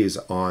plenty of videos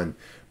on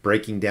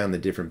breaking down the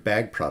different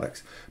bag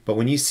products. But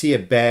when you see a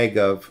bag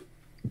of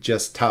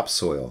just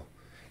topsoil,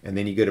 and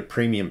then you go to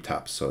premium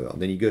topsoil,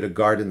 then you go to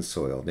garden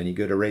soil, then you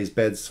go to raised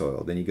bed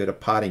soil, then you go to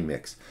potting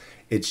mix,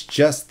 It's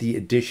just the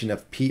addition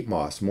of peat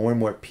moss, more and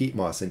more peat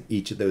moss in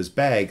each of those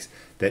bags,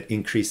 that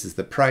increases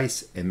the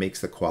price and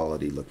makes the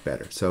quality look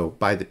better. So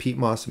buy the peat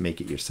moss and make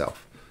it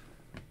yourself.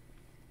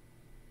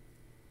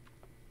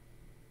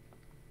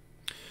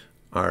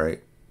 All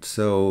right,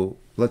 so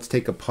let's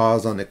take a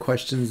pause on the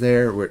questions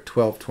there. We're at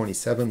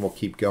 12:27. We'll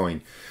keep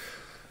going.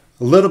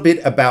 A little bit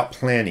about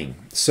planning.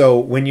 So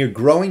when you're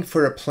growing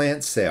for a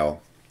plant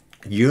sale,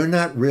 you're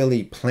not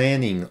really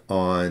planning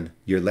on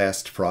your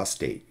last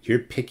frost date. You're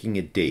picking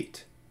a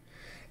date.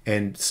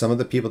 And some of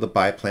the people that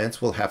buy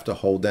plants will have to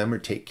hold them or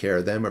take care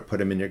of them or put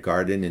them in your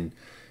garden and,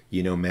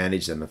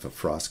 manage them if a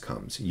frost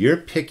comes. You're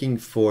picking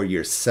for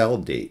your sell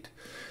date.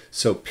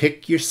 So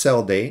pick your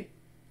sell date,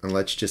 and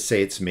let's just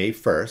say it's May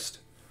 1st.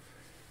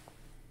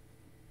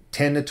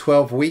 10 to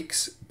 12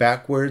 weeks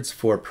backwards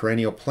for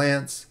perennial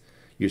plants,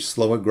 your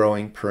slower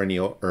growing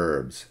perennial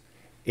herbs.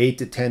 8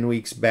 to 10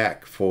 weeks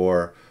back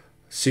for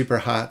super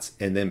hots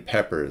and then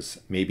peppers,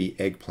 maybe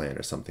eggplant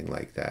or something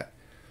like that.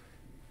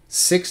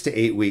 6 to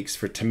 8 weeks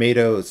for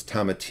tomatoes,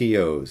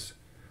 tomatillos.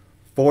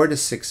 4 to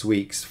 6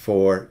 weeks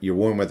for your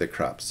warm weather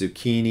crops,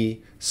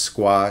 zucchini,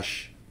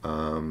 squash,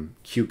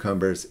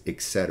 cucumbers,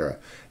 etc.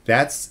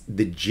 That's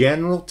the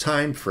general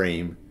time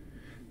frame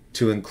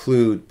to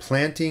include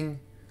planting,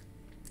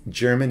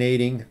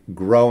 germinating,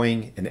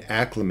 growing, and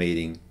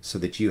acclimating so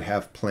that you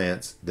have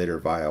plants that are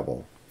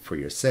viable for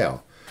your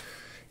sale.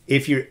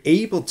 If you're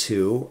able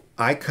to,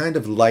 I kind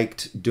of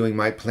liked doing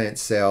my plant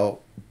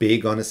sale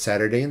big on a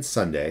Saturday and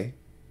Sunday,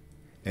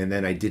 and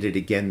then I did it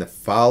again the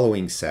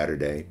following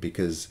Saturday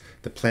because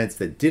the plants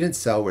that didn't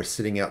sell were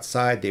sitting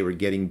outside, they were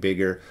getting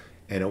bigger,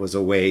 and it was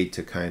a way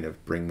to kind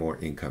of bring more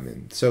income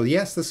in. So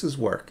yes, this is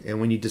work.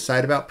 And when you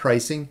decide about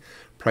pricing,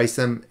 price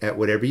them at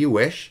whatever you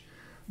wish,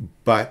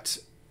 but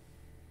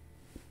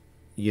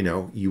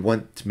you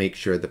want to make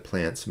sure the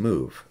plants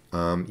move.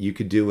 You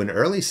could do an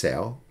early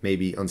sale.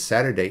 Maybe on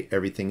Saturday,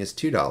 everything is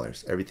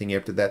 $2. Everything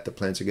after that, the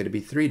plants are going to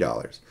be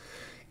 $3.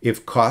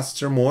 If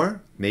costs are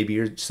more, maybe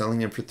you're selling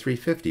them for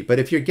 $3.50. But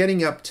if you're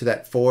getting up to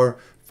that $4,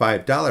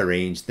 $5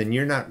 range, then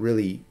you're not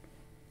really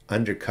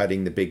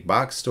undercutting the big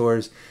box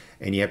stores.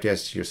 And you have to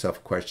ask yourself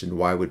a question,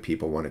 why would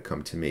people want to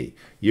come to me?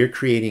 You're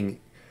creating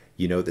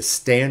the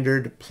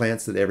standard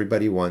plants that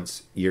everybody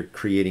wants. You're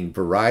creating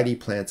variety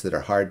plants that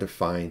are hard to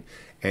find,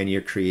 and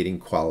you're creating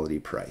quality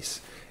price.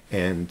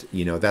 And,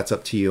 that's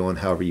up to you on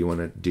however you want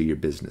to do your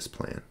business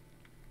plan.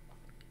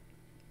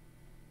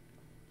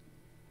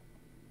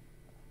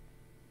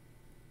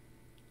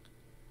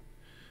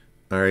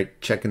 All right,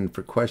 checking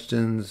for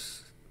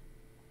questions.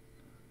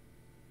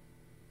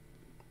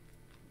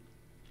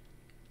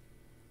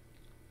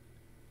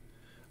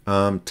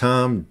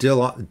 Tom,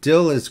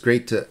 dill is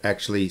great to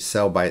actually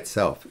sell by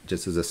itself,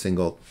 just as a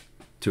single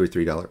 $2 or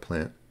 $3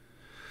 plant.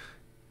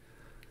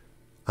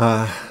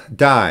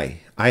 Dye.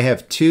 I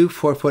have 2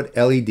 4-foot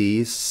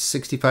LEDs,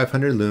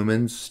 6,500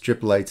 lumens,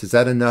 strip lights. Is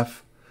that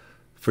enough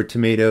for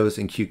tomatoes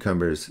and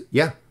cucumbers?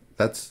 Yeah,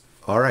 that's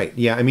all right.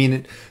 Yeah, I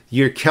mean,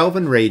 your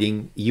Kelvin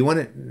rating, you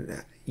want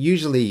to,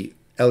 usually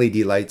LED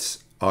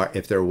lights are,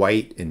 if they're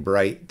white and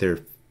bright,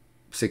 they're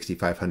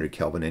 6,500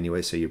 Kelvin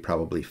anyway, so you're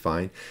probably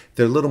fine. If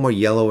they're a little more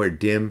yellow or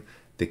dim,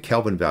 the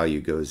Kelvin value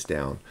goes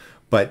down.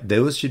 But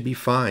those should be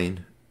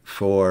fine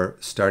for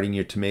starting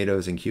your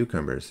tomatoes and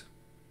cucumbers.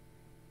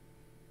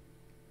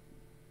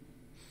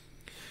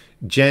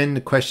 Jen,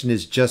 the question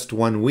is just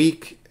 1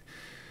 week.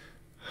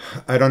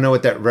 I don't know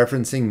what that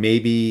referencing.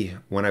 Maybe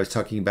when I was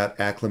talking about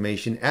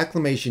acclimation.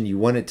 Acclimation, you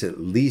want it to at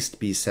least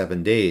be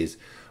 7 days.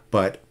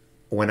 But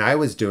when I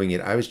was doing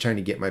it, I was trying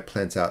to get my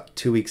plants out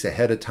 2 weeks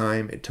ahead of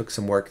time. It took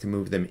some work to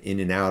move them in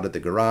and out of the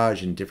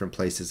garage in different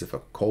places if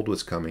a cold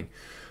was coming.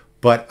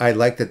 But I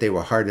liked that they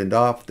were hardened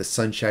off. The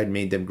sunshine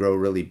made them grow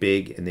really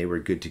big and they were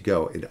good to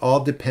go. It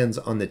all depends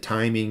on the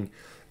timing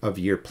of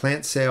your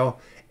plant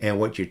sale and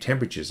what your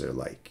temperatures are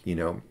like.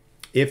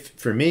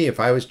 For me, if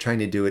I was trying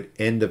to do it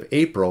end of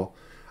April,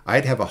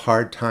 I'd have a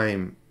hard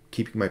time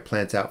keeping my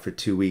plants out for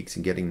 2 weeks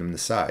and getting them the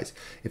size.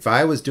 If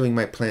I was doing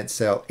my plant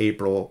sale May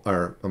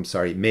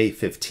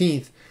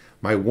 15th,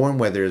 my warm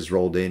weather is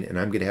rolled in and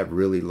I'm going to have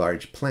really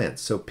large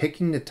plants. So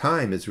picking the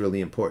time is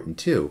really important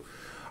too.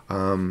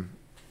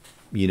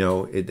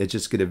 It's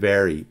just going to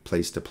vary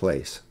place to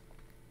place.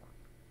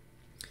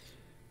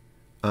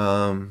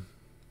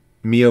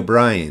 Me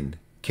O'Brien,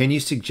 can you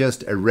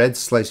suggest a red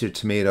slicer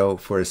tomato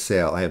for a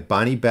sale? I have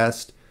Bonnie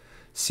Best,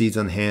 seeds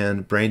on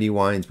hand,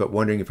 Brandywines, but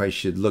wondering if I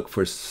should look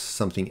for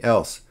something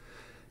else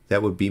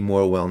that would be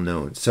more well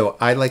known. So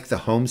I like the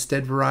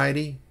Homestead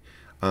variety.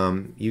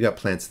 You got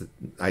plants that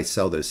I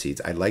sell those seeds.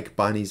 I like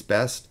Bonnie's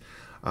Best.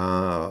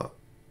 There's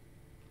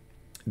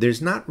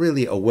not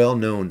really a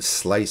well-known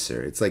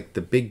slicer. It's like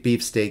the big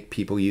beefsteak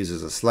people use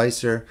as a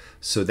slicer.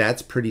 So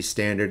that's pretty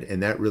standard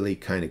and that really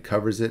kind of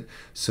covers it.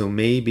 So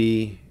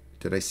maybe,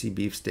 did I see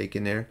beefsteak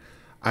in there?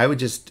 I would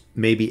just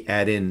maybe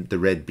add in the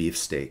red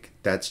beefsteak.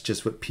 That's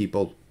just what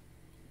people,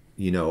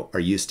 are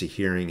used to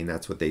hearing, and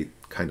that's what they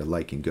kind of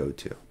like and go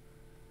to.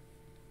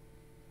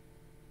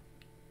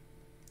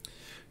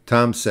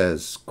 Tom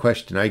says,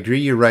 question, I agree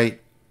you're right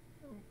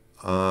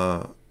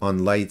on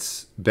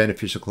lights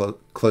beneficial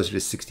closer to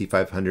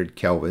 6,500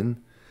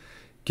 Kelvin.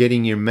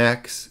 Getting your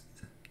max.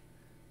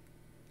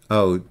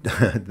 Oh,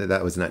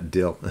 that was not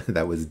DIL.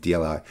 That was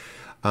DLI.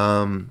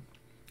 I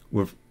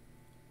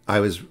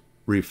was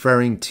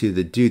referring to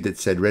the dude that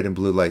said red and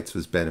blue lights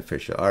was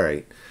beneficial. All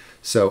right.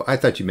 So I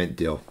thought you meant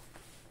DIL.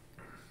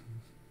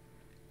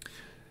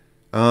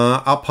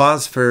 I'll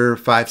pause for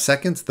 5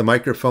 seconds. The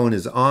microphone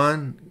is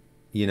on,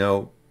 you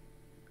know,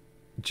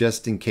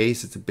 just in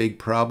case it's a big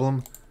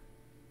problem.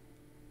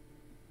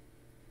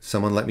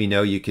 Someone let me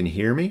know you can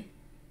hear me,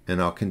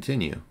 and I'll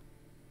continue.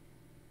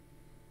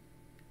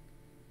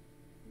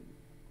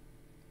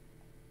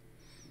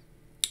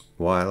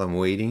 While I'm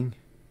waiting,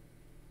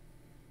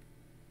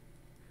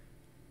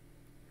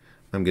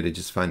 I'm going to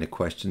just find the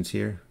questions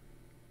here.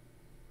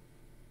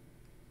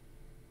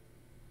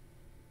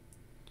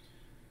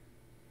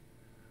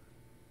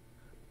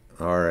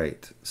 All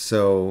right,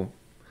 so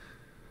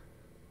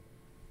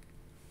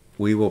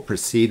we will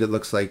proceed. It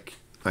looks like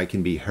I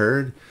can be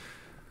heard.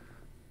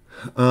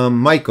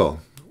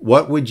 Michael,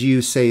 what would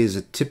you say is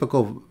a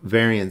typical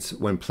variance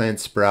when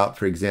plants sprout?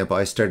 For example,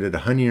 I started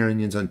 100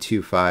 onions on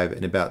 2.5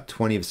 and about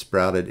 20 have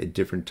sprouted at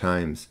different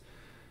times.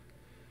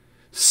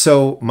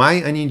 So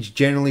my onions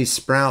generally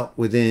sprout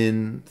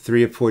within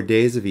 3 or 4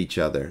 days of each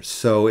other.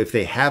 So if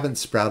they haven't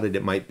sprouted,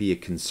 it might be a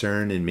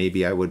concern, and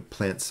maybe I would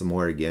plant some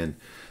more again.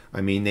 I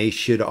mean, they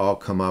should all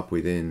come up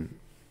within,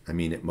 I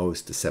mean, at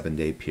most a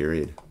 7-day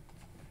period.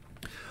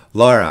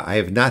 Laura, I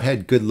have not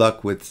had good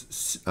luck with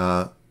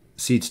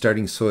seed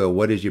starting soil.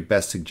 What is your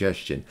best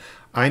suggestion?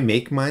 I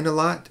make mine a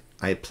lot.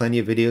 I have plenty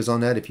of videos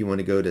on that if you want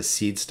to go to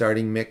seed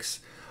starting mix.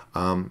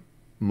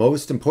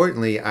 Most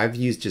importantly, I've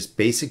used just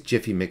basic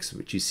Jiffy Mix,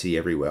 which you see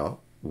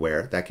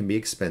everywhere. That can be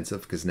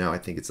expensive because now I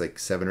think it's like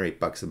 $7 or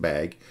 $8 a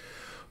bag.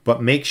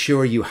 But make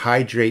sure you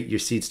hydrate your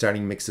seed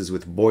starting mixes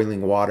with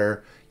boiling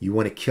water. You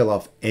want to kill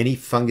off any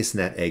fungus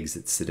gnat eggs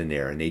that sit in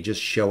there, and they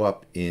just show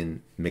up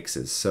in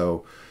mixes.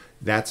 So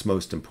that's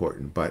most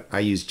important. But I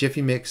use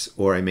Jiffy Mix,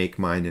 or I make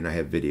mine, and I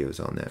have videos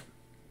on that.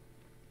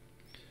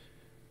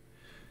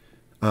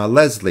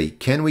 Leslie,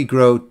 can we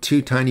grow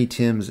 2 tiny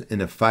Tims in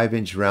a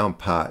 5-inch round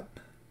pot?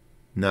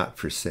 Not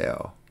for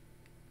sale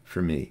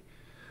for me.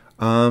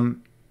 I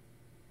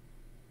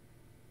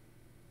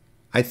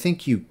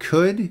think you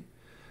could.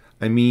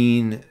 I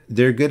mean,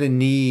 they're going to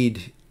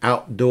need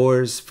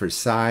outdoors for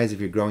size. If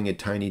you're growing a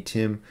tiny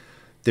Tim,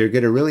 they're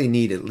going to really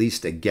need at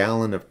least a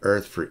gallon of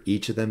earth for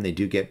each of them. They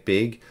do get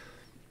big.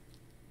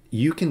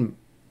 You can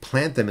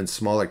plant them in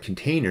smaller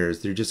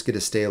containers. They're just going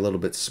to stay a little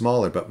bit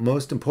smaller. But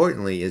most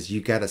importantly is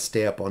you got to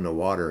stay up on the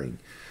watering.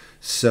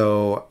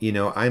 So, you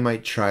know, I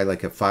might try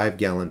like a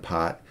 5-gallon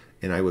pot,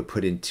 and I would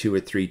put in 2 or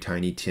 3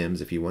 tiny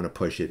Tims if you want to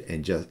push it,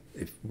 and just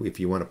if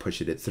you want to push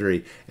it at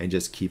 3, and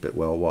just keep it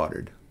well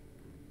watered.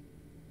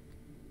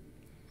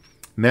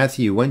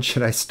 Matthew, when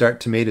should I start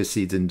tomato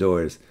seeds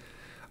indoors?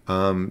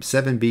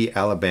 7B,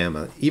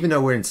 Alabama. Even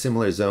though we're in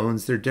similar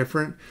zones, they're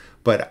different.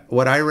 But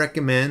what I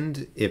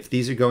recommend, if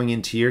these are going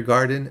into your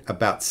garden,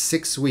 about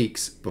 6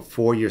 weeks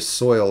before your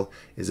soil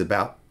is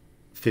about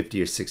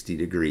 50 or 60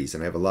 degrees.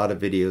 And I have a lot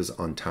of videos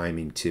on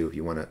timing too, if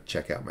you want to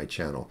check out my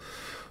channel.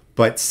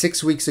 But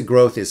 6 weeks of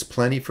growth is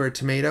plenty for a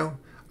tomato.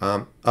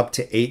 Up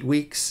to 8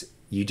 weeks,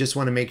 you just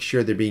want to make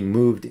sure they're being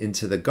moved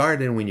into the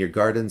garden when your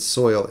garden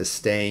soil is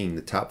staying,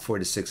 the top 4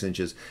 to 6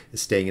 inches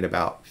is staying at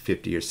about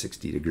 50 or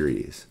 60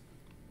 degrees.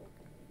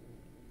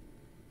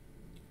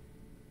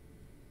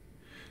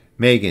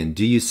 Megan,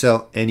 do you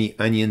sell any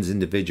onions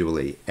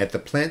individually? At the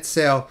plant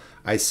sale,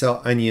 I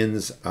sell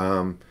onions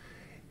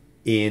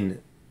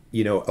in,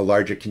 you know, a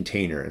larger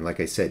container. And like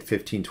I said,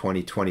 15,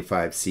 20,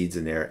 25 seeds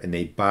in there, and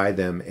they buy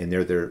them, and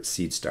they're their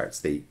seed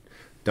starts. They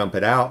dump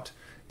it out.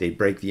 They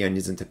break the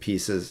onions into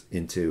pieces,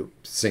 into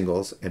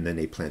singles, and then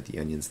they plant the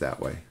onions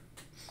that way.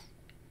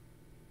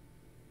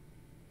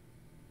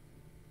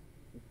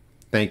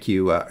 Thank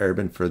you,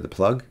 Urban, for the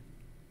plug.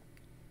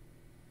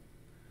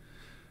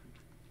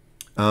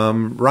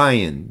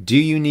 Ryan, do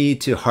you need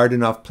to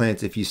harden off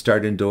plants if you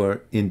start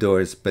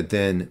indoors but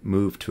then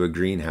move to a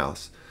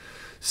greenhouse?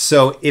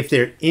 So if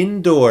they're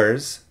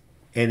indoors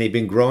and they've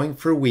been growing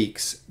for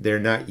weeks, they're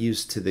not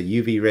used to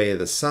the UV ray of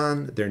the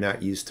sun, they're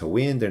not used to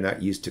wind, they're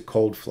not used to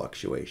cold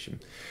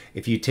fluctuation.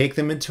 If you take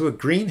them into a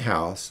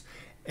greenhouse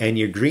and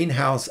your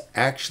greenhouse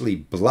actually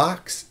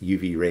blocks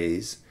UV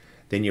rays,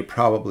 then you're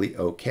probably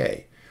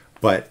okay.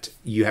 But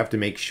you have to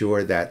make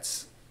sure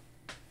that's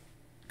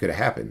going to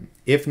happen.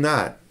 If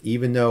not,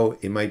 even though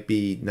it might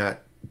be not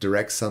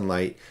direct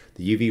sunlight,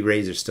 the UV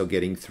rays are still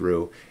getting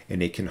through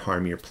and they can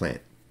harm your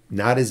plant.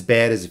 Not as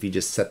bad as if you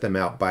just set them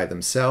out by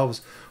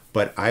themselves,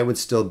 but I would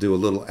still do a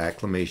little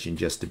acclimation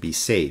just to be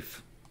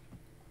safe.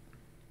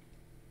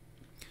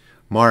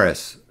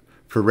 Morris,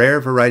 for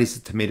rare varieties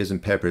of tomatoes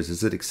and peppers,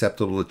 is it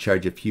acceptable to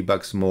charge a few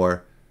bucks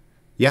more?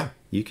 Yeah,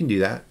 you can do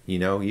that. You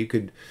know, you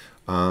could,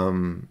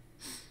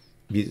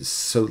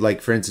 so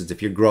like for instance,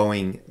 if you're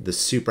growing the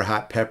super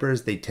hot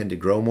peppers, they tend to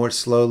grow more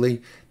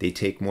slowly. They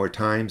take more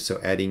time. So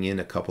adding in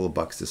a couple of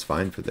bucks is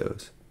fine for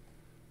those.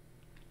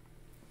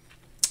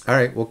 All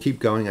right, we'll keep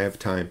going. I have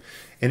time.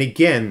 And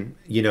again,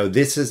 you know,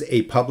 this is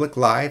a public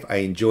live. I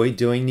enjoy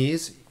doing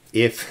these.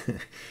 If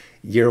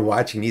you're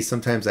watching these,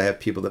 sometimes I have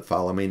people that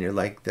follow me and they're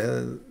like,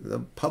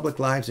 the public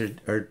lives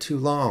are too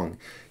long.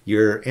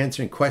 You're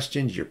answering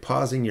questions, you're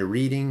pausing, you're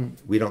reading.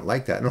 We don't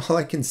like that. And all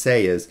I can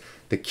say is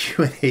the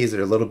Q&As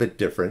are a little bit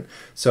different.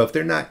 So if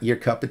they're not your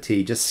cup of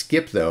tea, just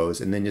skip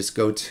those and then just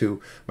go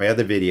to my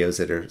other videos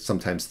that are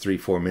sometimes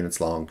 3-4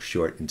 minutes long,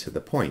 short and to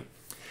the point.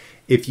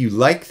 If you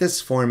like this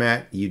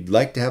format, you'd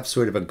like to have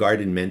sort of a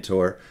garden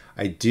mentor,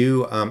 I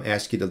do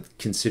ask you to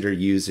consider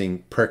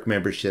using perk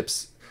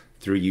memberships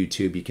through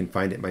YouTube. You can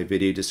find it in my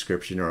video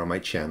description or on my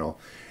channel.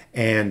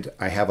 And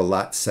I have a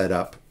lot set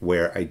up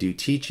where I do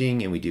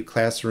teaching and we do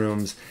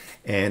classrooms.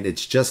 And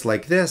it's just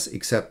like this,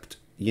 except,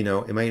 you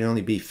know, it might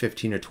only be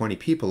 15 or 20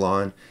 people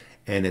on,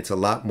 and it's a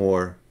lot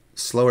more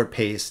slower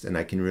paced, and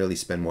I can really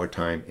spend more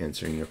time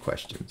answering your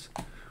questions.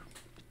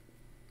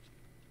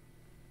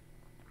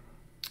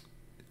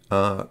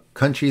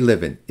 Country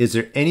living. Is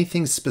there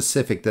anything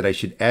specific that I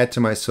should add to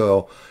my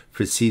soil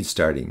for seed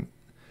starting?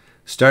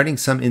 Starting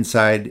some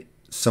inside,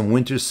 some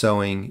winter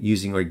sowing,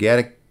 using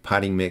organic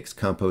potting mix,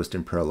 compost,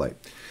 and perlite.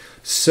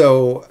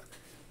 So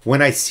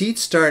when I seed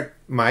start,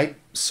 my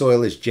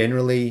soil is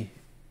generally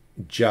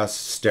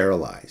just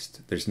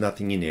sterilized. There's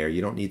nothing in there.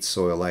 You don't need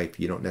soil life.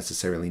 You don't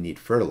necessarily need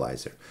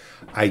fertilizer.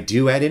 I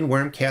do add in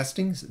worm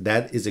castings.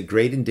 That is a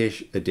great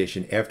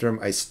addition.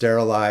 After I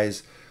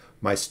sterilize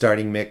my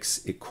starting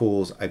mix, it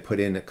cools, I put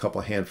in a couple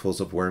handfuls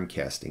of worm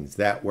castings.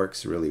 That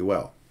works really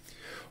well.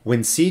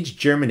 When seeds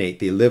germinate,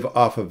 they live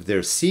off of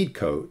their seed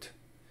coat,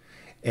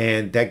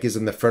 and that gives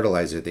them the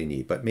fertilizer they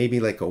need. But maybe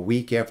like a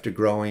week after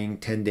growing,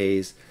 10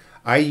 days,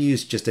 I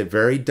use just a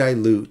very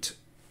dilute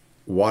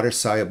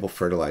water-soluble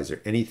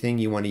fertilizer. Anything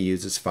you want to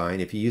use is fine.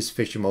 If you use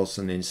fish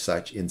emulsion and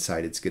such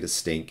inside, it's going to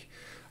stink.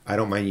 I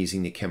don't mind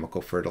using the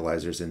chemical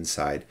fertilizers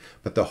inside.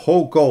 But the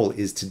whole goal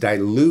is to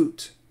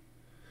dilute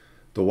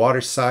the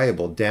water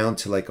soluble down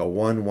to like a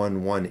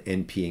 1:1:1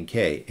 NP and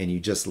K, and you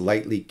just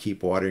lightly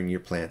keep watering your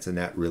plants, and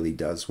that really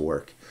does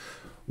work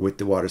with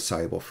the water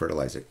soluble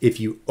fertilizer. If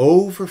you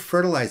over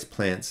fertilize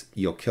plants,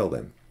 you'll kill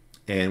them.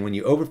 And when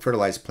you over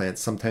fertilize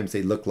plants, sometimes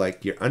they look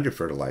like you're under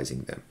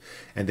fertilizing them,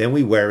 and then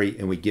we worry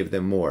and we give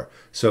them more.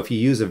 So if you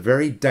use a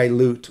very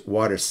dilute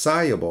water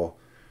soluble,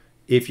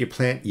 if your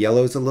plant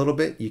yellows a little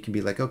bit, you can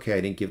be like, okay,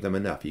 I didn't give them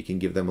enough. You can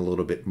give them a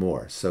little bit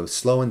more. So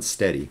slow and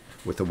steady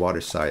with the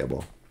water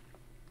soluble.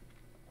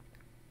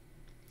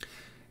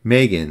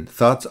 Megan,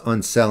 thoughts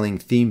on selling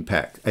theme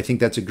packs? I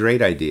think that's a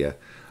great idea.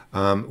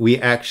 We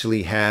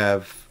actually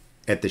have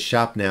at the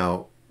shop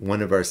now,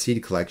 one of our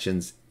seed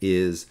collections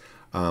is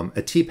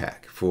a tea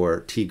pack for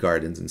tea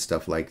gardens and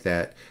stuff like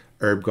that.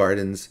 Herb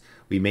gardens.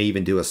 We may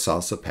even do a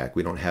salsa pack.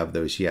 We don't have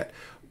those yet.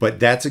 But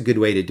that's a good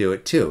way to do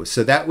it too.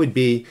 So that would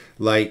be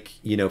like,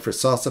 you know, for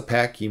salsa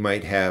pack, you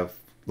might have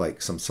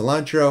like some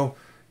cilantro,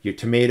 your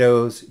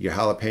tomatoes, your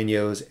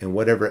jalapenos, and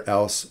whatever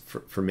else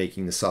for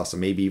making the salsa.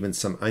 Maybe even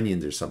some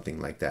onions or something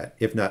like that.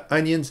 If not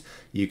onions,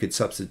 you could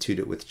substitute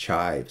it with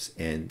chives,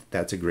 and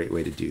that's a great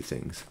way to do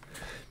things.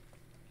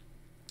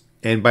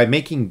 And by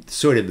making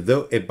sort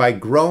of, by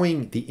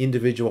growing the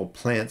individual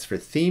plants for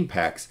theme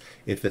packs,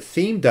 if the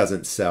theme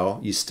doesn't sell,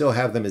 you still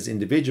have them as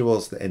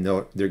individuals, and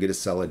they're going to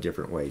sell a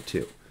different way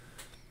too.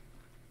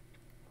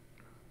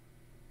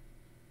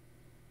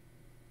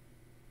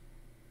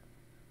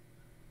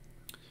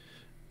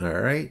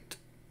 All right,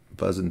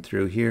 buzzing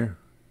through here.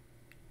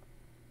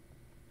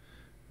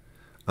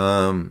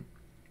 Too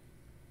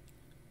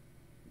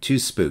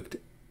spooked.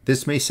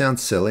 This may sound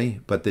silly,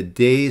 but the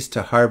days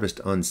to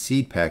harvest on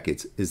seed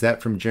packets, is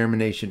that from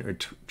germination or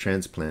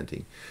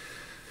transplanting?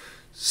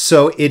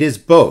 So it is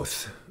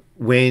both.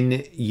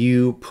 When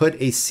you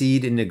put a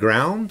seed in the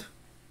ground,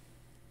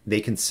 they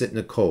can sit in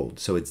the cold.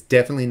 So it's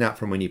definitely not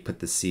from when you put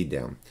the seed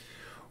down.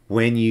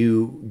 When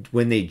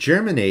they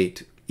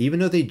germinate, even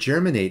though they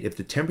germinate, if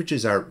the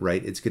temperatures aren't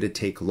right, it's going to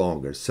take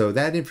longer. So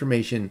that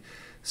information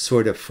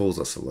sort of fools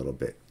us a little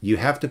bit. You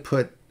have to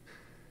put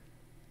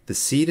the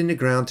seed in the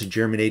ground to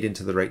germinate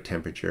into the right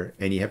temperature,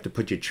 and you have to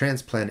put your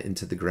transplant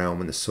into the ground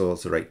when the soil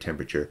is the right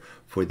temperature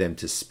for them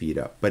to speed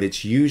up. But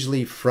it's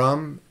usually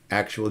from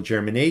actual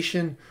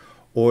germination,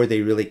 or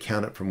they really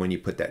count it from when you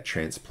put that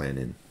transplant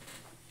in.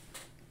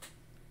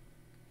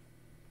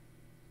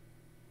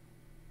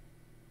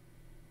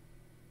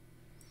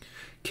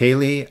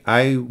 Kaylee,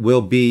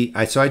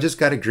 so I just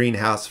got a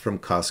greenhouse from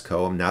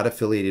Costco. I'm not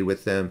affiliated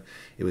with them.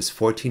 It was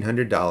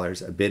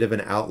 $1,400, a bit of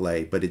an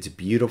outlay, but it's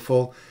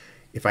beautiful.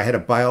 If I had to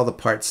buy all the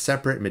parts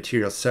separate,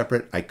 materials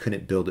separate, I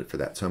couldn't build it for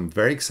that. So I'm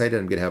very excited.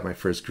 I'm going to have my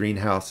first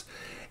greenhouse,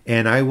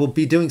 and I will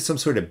be doing some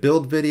sort of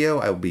build video.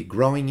 I will be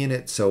growing in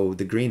it, so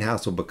the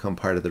greenhouse will become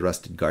part of the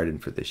Rusted Garden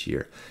for this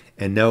year.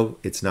 And no,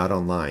 it's not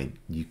online.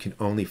 You can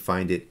only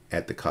find it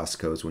at the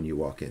Costco's when you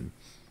walk in.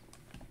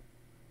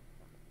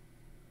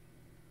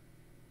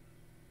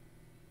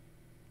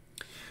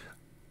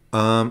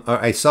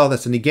 I saw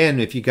this, and again,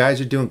 if you guys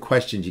are doing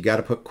questions, you got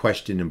to put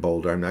question in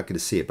bold, or I'm not going to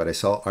see it, but I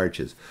saw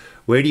arches.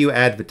 Where do you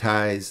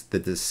advertise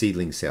the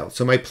seedling sale?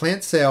 So my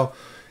plant sale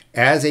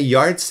As a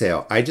yard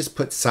sale, I just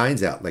put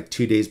signs out like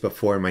 2 days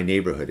before in my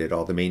neighborhood at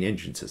all the main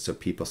entrances so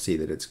people see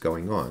that it's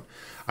going on.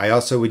 I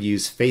also would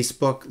use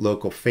Facebook,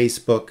 local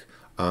Facebook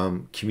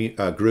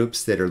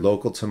groups that are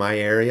local to my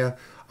area,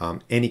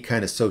 any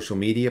kind of social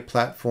media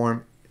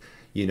platform.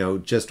 You know,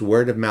 just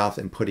word of mouth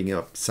and putting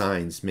up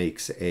signs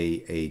makes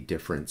a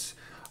difference.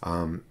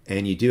 And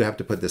you do have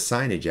to put the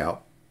signage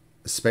out,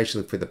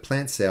 especially for the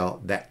plant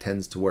sale. That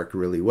tends to work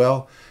really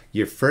well.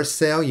 Your first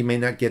sale, you may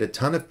not get a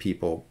ton of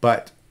people,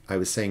 but I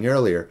was saying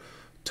earlier,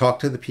 talk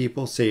to the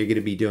people, say you're going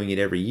to be doing it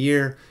every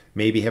year,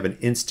 maybe have an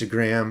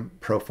Instagram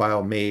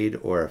profile made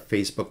or a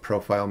Facebook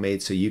profile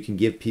made so you can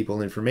give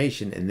people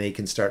information and they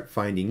can start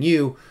finding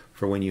you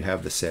for when you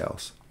have the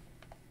sales.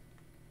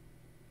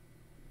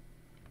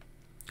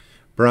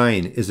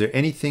 Brian, is there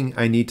anything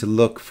I need to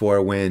look for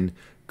when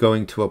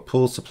going to a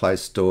pool supply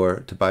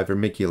store to buy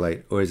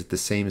vermiculite, or is it the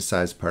same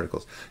size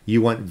particles?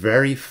 You want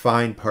very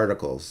fine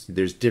particles.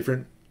 There's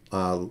different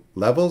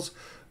levels,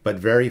 but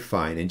very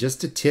fine. And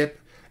just a tip,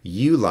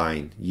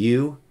 Uline,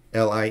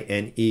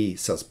 U-L-I-N-E,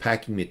 sells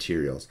packing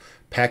materials.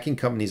 Packing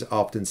companies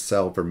often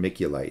sell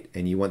vermiculite,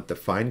 and you want the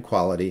fine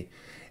quality,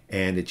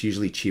 and it's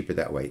usually cheaper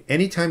that way.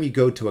 Anytime you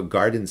go to a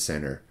garden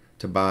center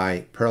to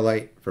buy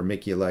perlite,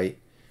 vermiculite,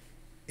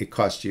 it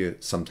costs you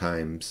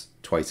sometimes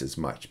twice as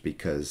much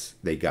because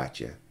they got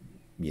you.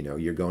 You know,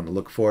 you're going to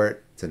look for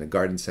it. It's in a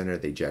garden center.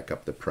 They jack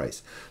up the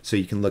price. So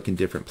you can look in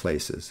different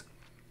places.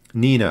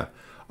 Nina,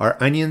 are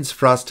onions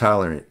frost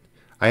tolerant?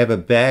 I have a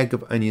bag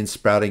of onions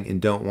sprouting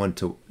and don't want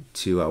to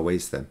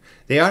waste them.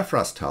 They are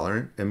frost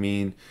tolerant. I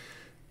mean,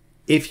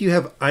 if you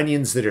have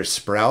onions that are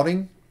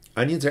sprouting,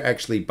 onions are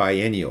actually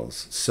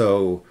biennials.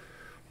 So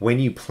when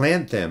you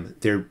plant them,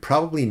 they're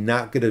probably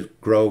not going to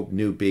grow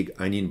new big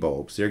onion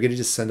bulbs. They're going to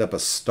just send up a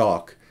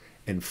stalk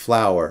and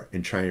flower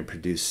and try and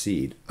produce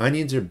seed.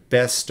 Onions are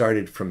best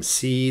started from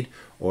seed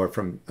or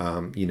from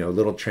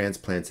little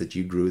transplants that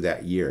you grew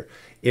that year.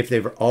 If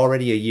they're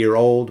already a year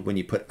old, when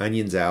you put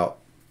onions out,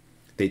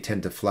 they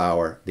tend to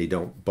flower. They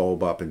don't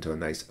bulb up into a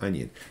nice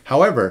onion.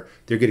 However,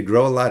 they're going to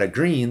grow a lot of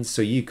greens,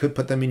 so you could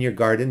put them in your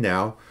garden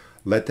now,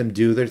 let them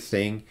do their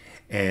thing,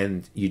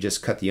 and you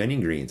just cut the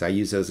onion greens. I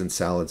use those in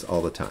salads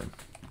all the time.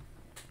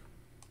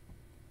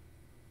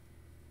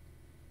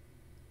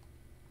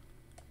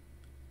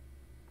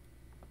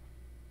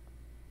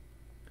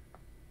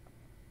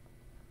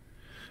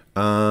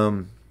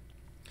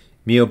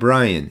 Me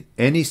O'Brien,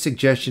 any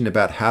suggestion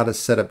about how to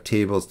set up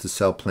tables to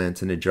sell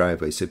plants in a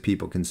driveway so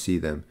people can see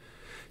them?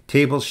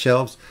 Tables,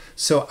 shelves.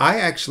 So I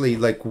actually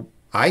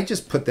I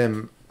just put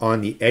them on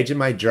the edge of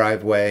my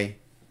driveway,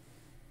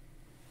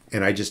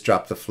 and I just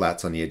dropped the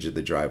flats on the edge of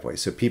the driveway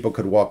so people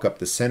could walk up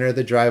the center of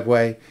the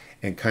driveway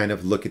and kind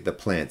of look at the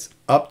plants.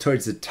 Up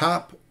towards the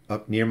top,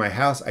 up near my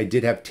house, I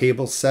did have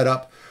tables set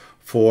up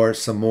for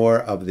some more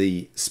of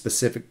the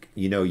specific,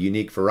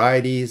 unique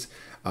varieties,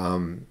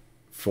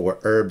 for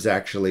herbs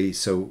actually.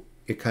 So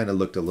it kind of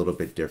looked a little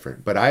bit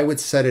different. But I would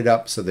set it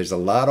up so there's a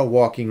lot of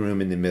walking room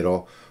in the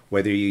middle,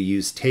 whether you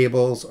use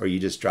tables or you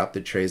just drop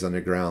the trays on the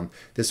ground.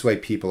 This way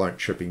people aren't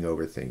tripping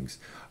over things.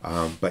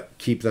 But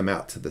keep them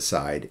out to the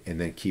side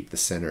and then keep the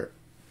center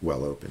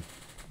well open.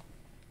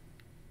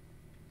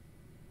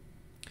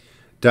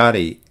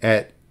 Dottie,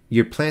 at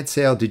your plant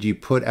sale, did you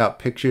put out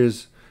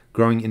pictures,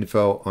 growing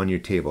info on your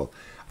table?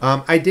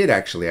 I did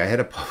actually. I had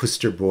a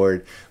poster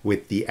board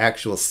with the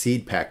actual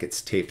seed packets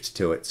taped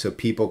to it so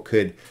people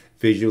could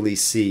visually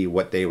see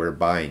what they were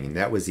buying. And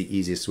that was the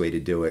easiest way to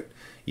do it,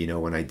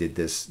 when I did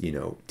this,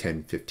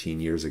 10, 15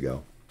 years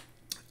ago.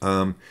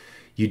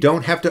 You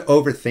don't have to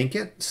overthink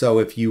it. So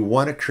if you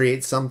want to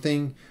create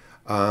something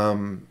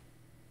on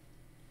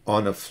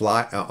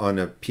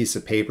a piece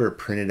of paper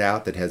printed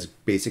out that has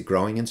basic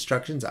growing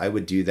instructions, I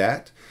would do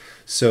that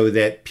so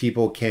that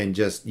people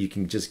you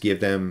can just give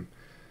them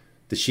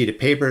the sheet of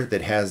paper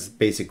that has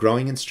basic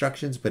growing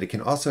instructions, but it can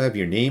also have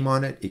your name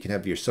on it. You can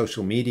have your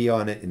social media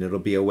on it, and it'll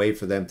be a way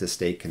for them to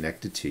stay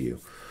connected to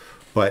you.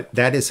 But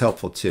that is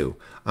helpful too.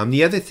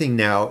 The other thing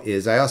now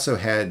is I also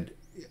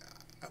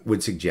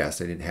would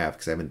suggest, I didn't have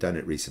because I haven't done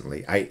it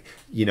recently. I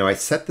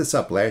set this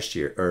up last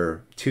year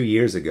or 2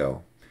 years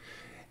ago,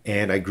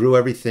 and I grew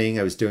everything.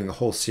 I was doing a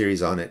whole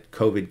series on it.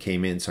 COVID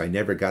came in, so I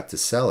never got to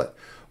sell it.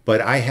 But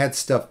I had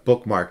stuff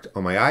bookmarked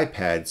on my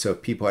iPad, so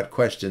if people had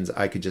questions,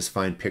 I could just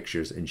find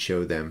pictures and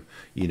show them,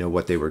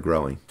 what they were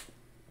growing.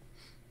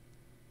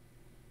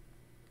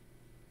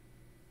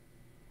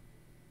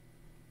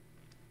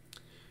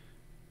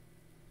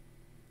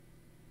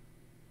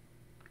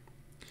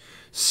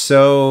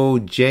 So,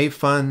 Jay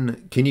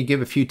Fun, can you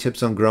give a few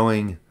tips on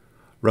growing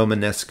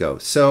Romanesco?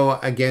 So,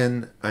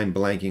 again, I'm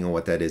blanking on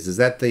what that is. Is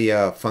that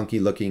the funky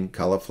looking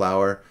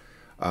cauliflower?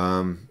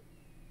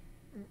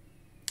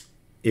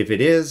 If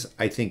it is,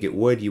 I think it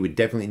would. You would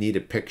definitely need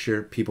a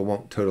picture. People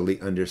won't totally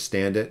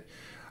understand it.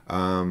 But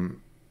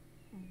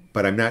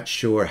I'm not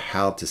sure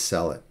how to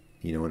sell it,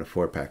 in a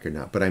 4-pack or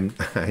not. But I'm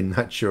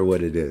not sure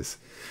what it is.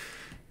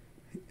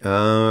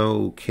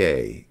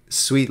 Okay.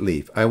 Sweet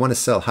Leaf. I want to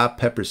sell hot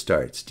pepper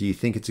starts. Do you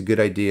think it's a good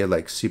idea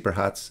like Super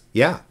Hots?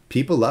 Yeah,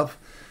 people love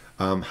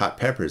hot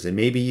peppers. And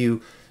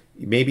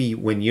maybe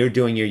when you're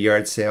doing your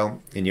yard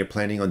sale and you're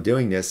planning on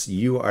doing this,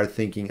 you are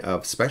thinking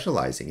of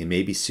specializing, and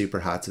maybe super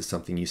hots is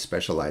something you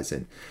specialize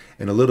in.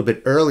 And a little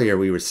bit earlier,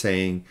 we were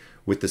saying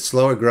with the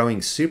slower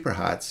growing super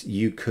hots,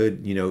 you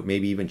could,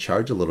 maybe even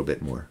charge a little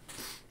bit more.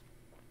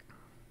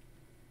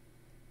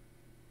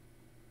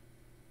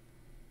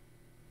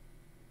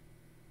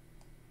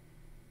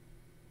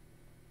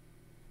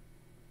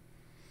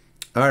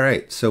 All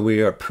right, so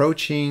we are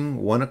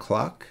approaching 1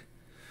 o'clock.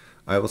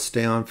 I will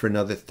stay on for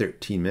another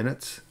 13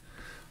 minutes.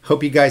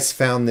 Hope you guys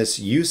found this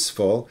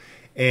useful.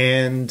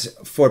 And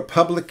for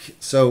public,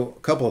 so a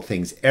couple of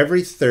things.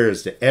 Every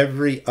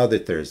other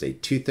Thursday,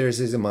 2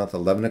 Thursdays a month,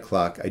 11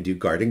 o'clock, I do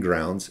Garden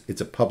Grounds.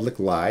 It's a public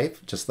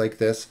live, just like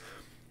this.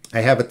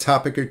 I have a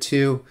topic or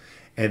two,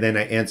 and then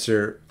I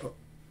answer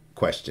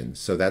questions.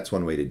 So that's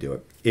one way to do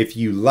it. If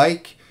you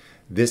like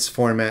this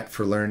format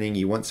for learning,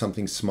 you want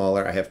something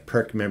smaller, I have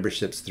perk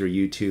memberships through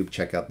YouTube.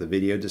 Check out the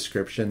video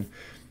description.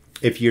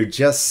 If you're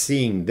just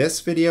seeing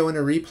this video in a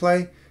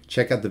replay,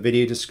 check out the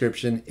video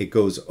description. It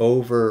goes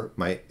over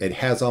it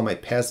has all my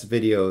past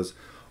videos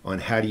on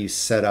how do you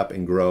set up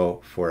and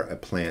grow for a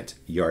plant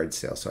yard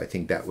sale. So I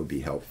think that would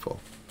be helpful.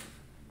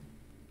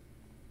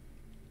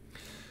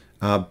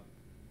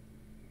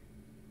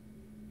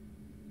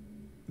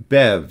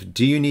 Bev,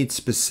 do you need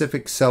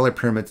specific seller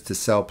permits to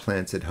sell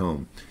plants at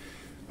home?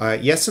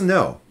 Yes and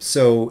no.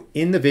 So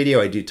in the video,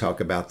 I do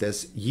talk about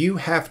this. You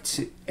have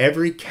to,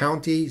 every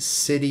county,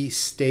 city,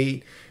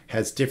 state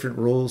has different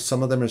rules.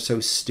 Some of them are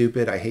so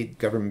stupid. I hate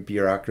government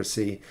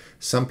bureaucracy.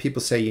 Some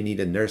people say you need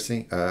a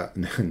nursing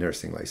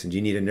license.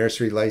 You need a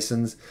nursery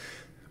license.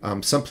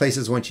 Some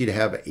places want you to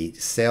have a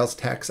sales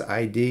tax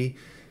ID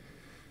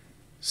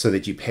so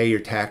that you pay your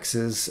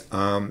taxes.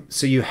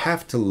 So you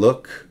have to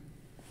look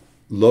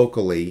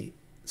locally,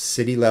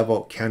 city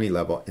level, county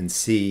level, and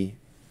see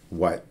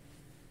what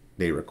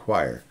they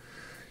require.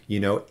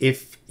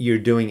 If you're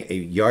doing a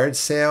yard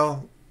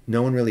sale,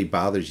 no one really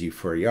bothers you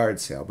for a yard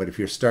sale. But if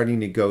you're starting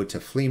to go to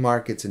flea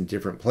markets in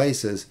different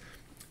places,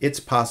 it's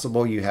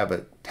possible you have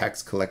a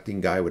tax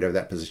collecting guy, whatever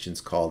that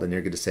position's called, and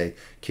they're going to say,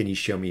 can you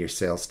show me your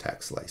sales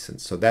tax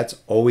license? So that's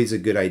always a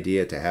good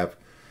idea to have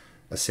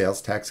a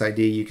sales tax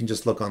ID. You can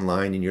just look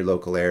online in your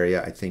local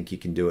area. I think you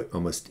can do it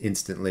almost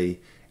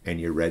instantly and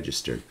you're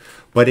registered.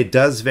 But it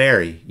does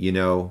vary,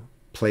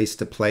 place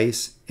to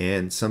place,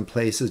 and some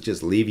places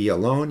just leave you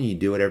alone. You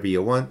do whatever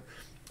you want.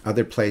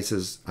 Other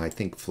places, I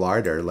think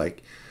Florida, are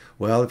like,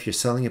 well, if you're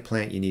selling a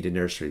plant, you need a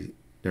nursery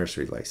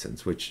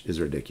license, which is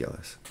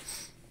ridiculous.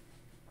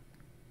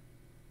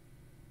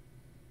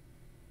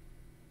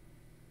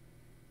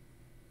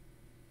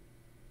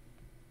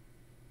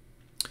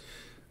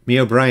 Me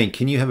O'Brien,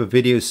 can you have a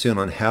video soon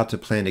on how to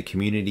plant a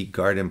community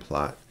garden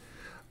plot?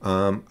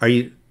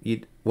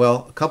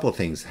 Well, a couple of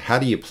things. How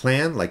do you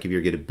plan? Like if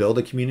you're going to build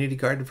a community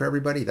garden for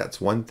everybody,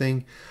 that's one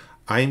thing.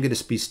 I am going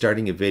to be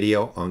starting a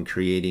video on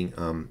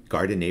creating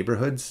garden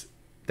neighborhoods.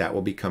 That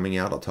will be coming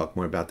out. I'll talk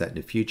more about that in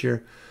the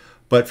future.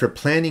 But for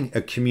planning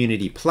a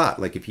community plot,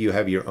 like if you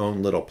have your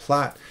own little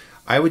plot,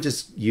 I would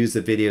just use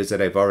the videos that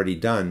I've already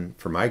done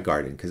for my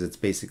garden because it's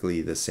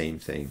basically the same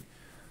thing.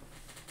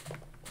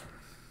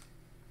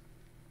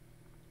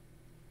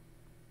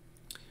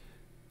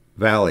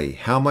 Valley,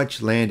 how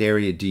much land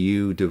area do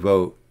you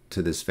devote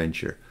to this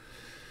venture?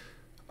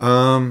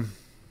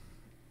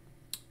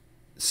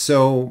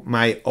 So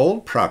my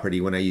old property,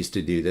 when I used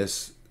to do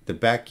this, the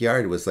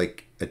backyard was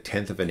like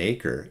 1/10 of an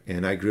acre,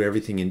 and I grew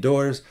everything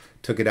indoors,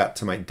 took it out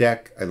to my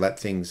deck. I let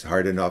things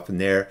harden off in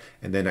there,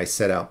 and then I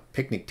set out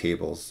picnic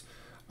tables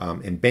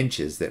and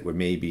benches that were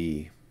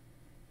maybe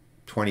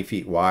 20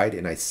 feet wide,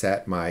 and I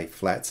sat my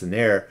flats in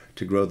there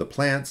to grow the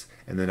plants,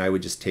 and then I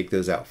would just take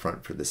those out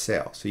front for the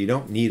sale. So you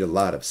don't need a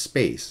lot of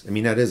space. I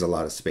mean, that is a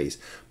lot of space,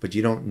 but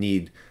you don't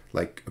need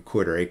like a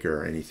 1/4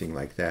 acre or anything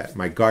like that.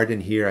 My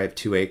garden here, I have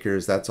 2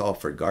 acres. That's all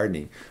for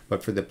gardening.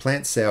 But for the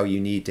plant sale, you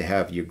need to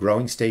have your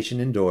growing station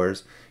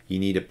indoors. You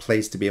need a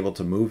place to be able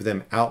to move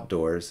them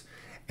outdoors.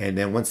 And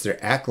then once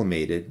they're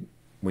acclimated,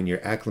 when you're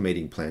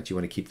acclimating plants, you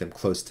want to keep them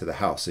close to the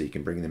house so you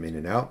can bring them in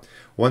and out.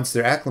 Once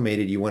they're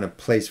acclimated, you want a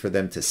place for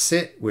them to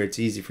sit where it's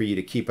easy for you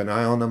to keep an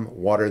eye on them,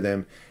 water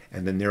them,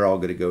 and then they're all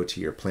going to go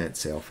to your plant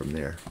sale from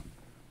there.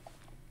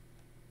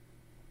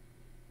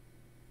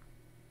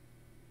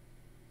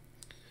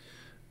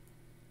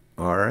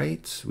 All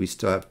right, we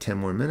still have 10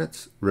 more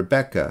minutes.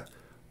 Rebecca,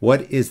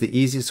 what is the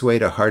easiest way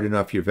to harden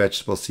off your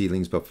vegetable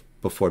seedlings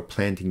before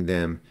planting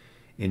them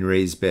in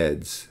raised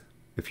beds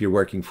if you're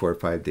working 4 or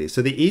 5 days?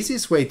 So the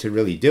easiest way to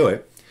really do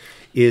it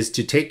is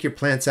to take your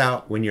plants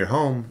out when you're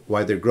home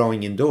while they're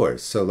growing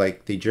indoors. So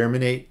like they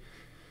germinate,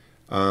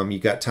 you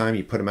got time,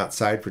 you put them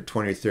outside for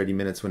 20 or 30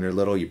 minutes when they're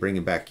little, you bring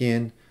them back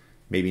in.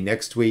 Maybe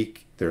next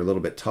week, they're a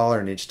little bit taller,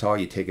 an inch tall,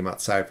 you take them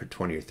outside for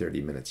 20 or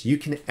 30 minutes. You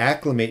can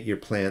acclimate your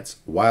plants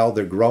while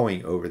they're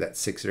growing over that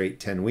 6 or 8,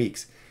 10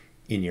 weeks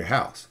in your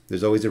house.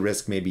 There's always a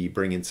risk maybe you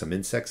bring in some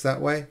insects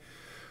that way.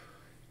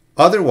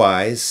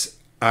 Otherwise,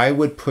 I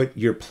would put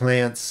your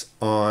plants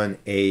on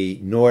a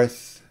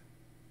north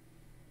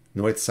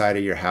side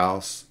of your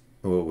house,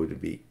 what would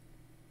it be?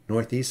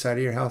 Northeast side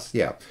of your house?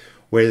 Yeah.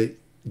 Where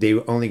they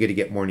only get to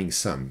get morning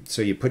sun.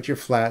 So you put your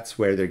flats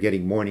where they're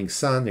getting morning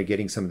sun, they're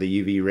getting some of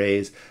the UV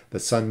rays, the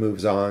sun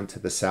moves on to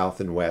the south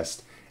and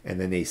west, and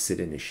then they sit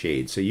in the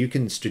shade. So you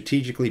can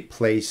strategically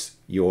place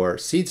your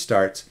seed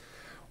starts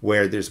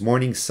where there's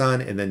morning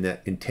sun and then the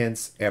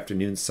intense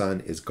afternoon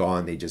sun is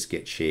gone. They just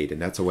get shade. And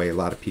that's a way a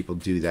lot of people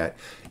do that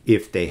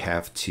if they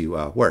have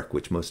to work,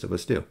 which most of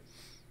us do.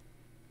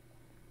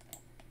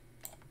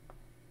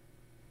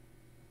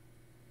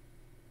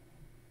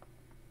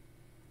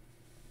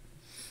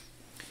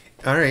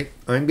 All right,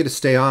 I'm going to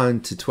stay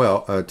on to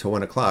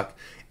 1 o'clock.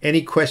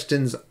 Any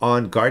questions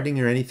on gardening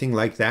or anything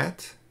like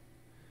that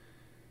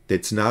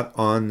that's not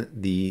on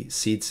the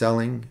seed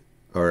selling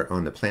or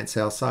on the plant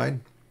sale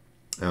side?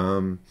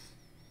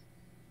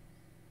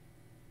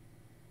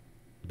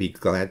 Be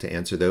glad to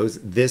answer those.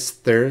 This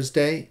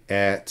Thursday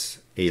at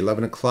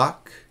 11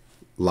 o'clock,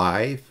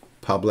 live,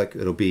 public,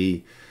 it'll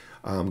be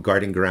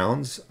Garden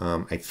Grounds.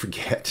 I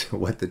forget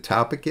what the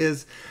topic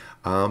is.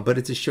 But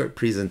it's a short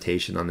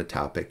presentation on the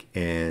topic,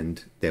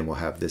 and then we'll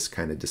have this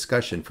kind of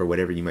discussion for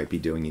whatever you might be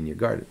doing in your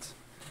gardens.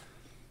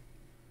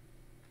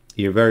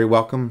 You're very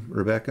welcome,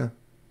 Rebecca.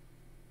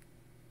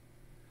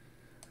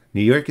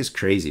 New York is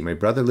crazy. My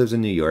brother lives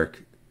in New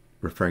York,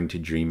 referring to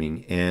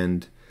dreaming.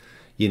 And,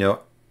 you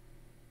know,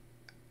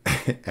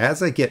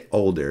 as I get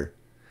older,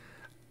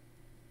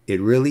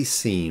 it really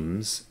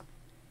seems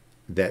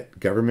that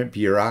government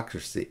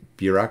bureaucracy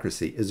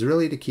is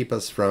really to keep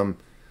us from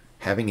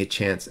having a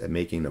chance at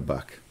making a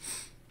buck.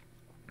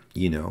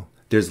 You know,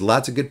 there's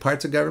lots of good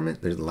parts of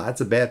government, there's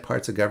lots of bad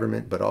parts of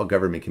government, but all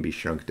government can be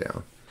shrunk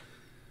down.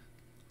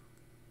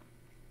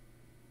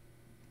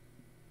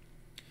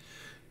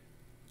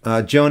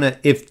 Jonah,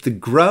 if the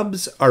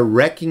grubs are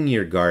wrecking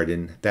your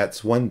garden,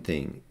 that's one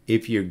thing.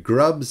 If your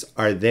grubs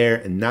are there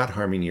and not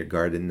harming your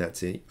garden,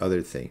 that's the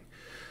other thing.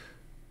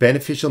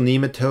 Beneficial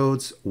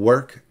nematodes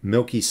work.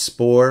 Milky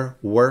spore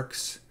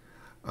works.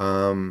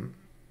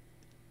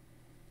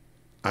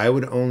 I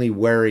would only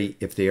worry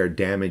if they are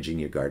damaging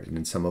your garden,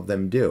 and some of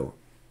them do.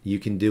 You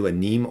can do a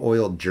neem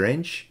oil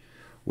drench,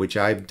 which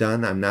I've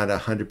done. I'm not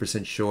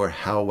 100% sure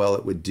how well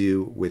it would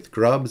do with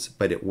grubs,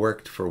 but it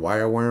worked for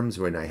wireworms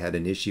when I had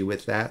an issue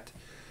with that.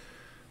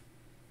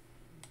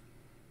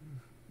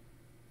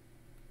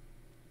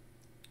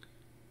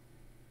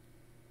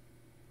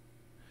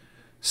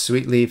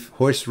 Sweetleaf,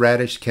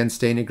 horseradish can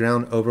stay in the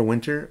ground over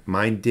winter.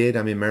 Mine did.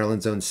 I'm in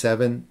Maryland Zone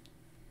 7.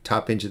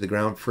 Top inch of the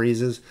ground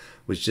freezes.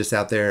 Was just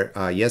out there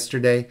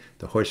yesterday.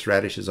 The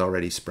horseradish is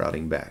already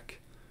sprouting back.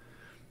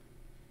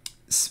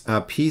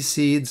 Pea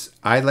seeds,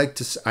 I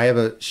have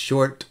a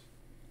short,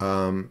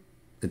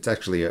 it's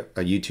actually a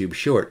YouTube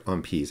short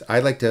on peas. I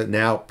like to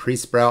now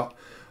pre-sprout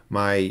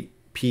my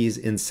peas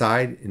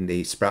inside, and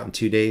they sprout in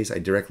 2 days. I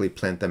directly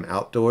plant them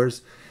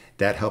outdoors.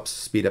 That helps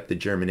speed up the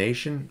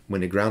germination.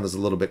 When the ground is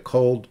a little bit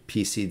cold,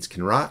 pea seeds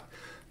can rot.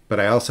 But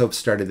I also have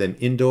started them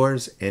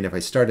indoors, and if I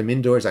start them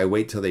indoors, I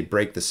wait till they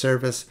break the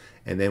surface,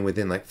 and then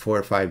within like 4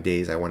 or 5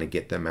 days, I want to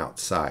get them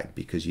outside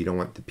because you don't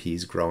want the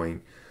peas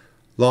growing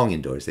long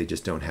indoors. They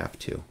just don't have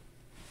to.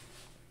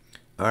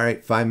 All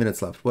right, 5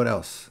 minutes left. What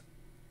else?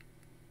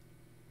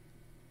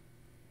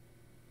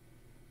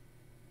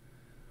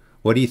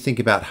 What do you think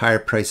about higher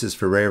prices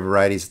for rare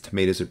varieties of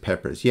tomatoes or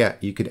peppers? Yeah,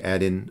 you could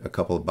add in a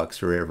couple of bucks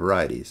for rare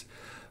varieties.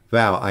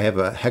 Val, I have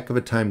a heck of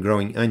a time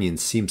growing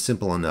onions. Seems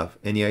simple enough.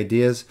 Any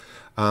ideas?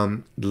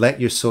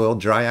 Let your soil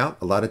dry out.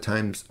 A lot of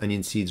times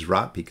onion seeds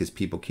rot because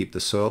people keep the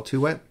soil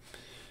too wet.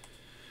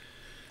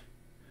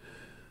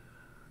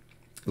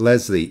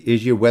 Leslie,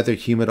 is your weather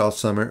humid all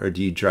summer or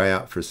do you dry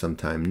out for some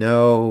time?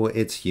 No,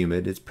 it's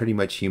humid. It's pretty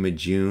much humid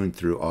June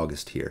through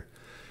August here.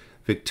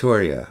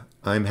 Victoria,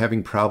 I'm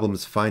having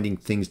problems finding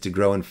things to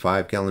grow in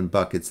 5-gallon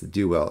buckets that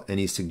do well.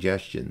 Any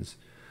suggestions?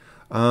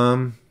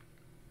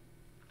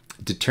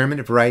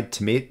 Determinate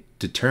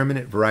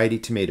variety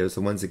tomatoes,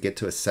 the ones that get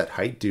to a set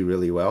height, do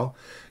really well.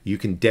 You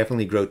can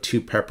definitely grow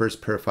 2 peppers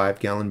per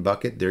 5-gallon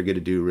bucket. They're going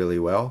to do really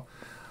well.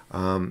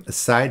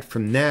 Aside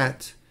from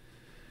that,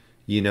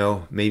 you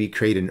know, maybe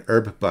create an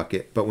herb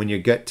bucket. But when you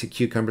get to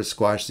cucumber,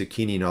 squash,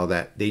 zucchini, and all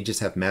that, they just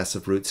have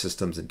massive root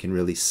systems and can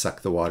really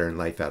suck the water and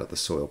life out of the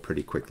soil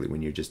pretty quickly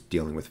when you're just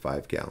dealing with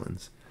 5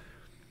 gallons.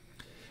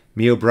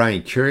 Me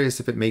O'Brien, curious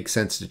if it makes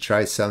sense to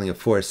try selling a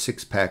 4 or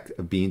 6-pack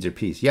of beans or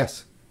peas.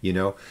 Yes. You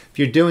know, if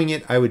you're doing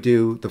it, I would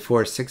do the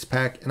 4 or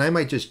 6-pack, and I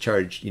might just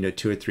charge, you know,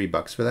 $2 or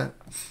 $3 for that.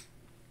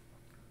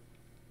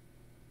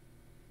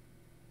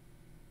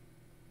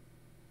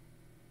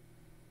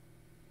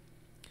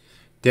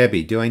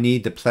 Debbie, do I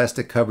need the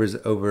plastic covers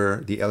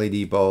over the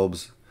LED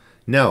bulbs?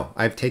 No,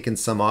 I've taken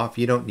some off.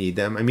 You don't need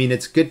them. I mean,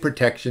 it's good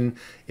protection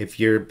if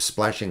you're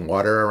splashing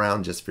water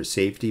around just for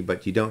safety,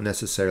 but you don't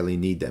necessarily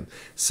need them.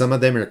 Some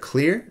of them are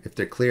clear. If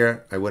they're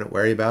clear, I wouldn't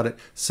worry about it.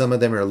 Some of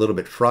them are a little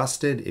bit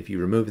frosted. If you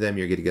remove them,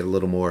 you're going to get a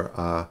little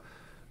more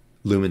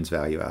lumens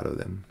value out of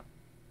them.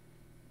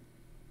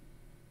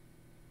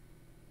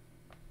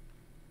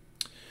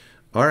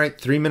 All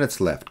right, 3 minutes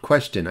left.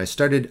 Question. I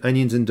started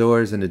onions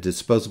indoors in a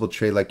disposable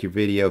tray like your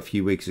video a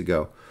few weeks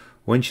ago.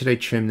 When should I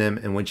trim them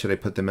and when should I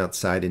put them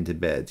outside into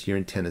beds? You're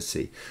in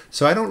Tennessee.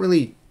 So I don't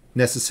really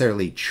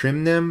necessarily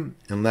trim them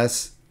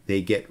unless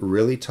they get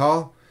really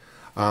tall,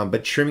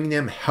 but trimming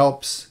them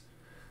helps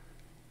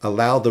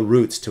allow the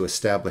roots to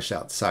establish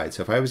outside.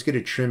 So if I was going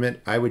to trim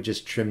it, I would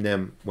just trim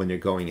them when they're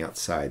going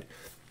outside.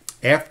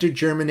 After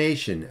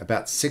germination,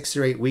 about 6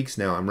 or 8 weeks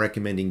now, I'm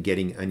recommending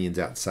getting onions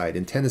outside.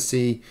 In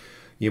Tennessee,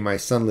 my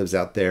son lives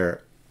out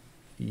there.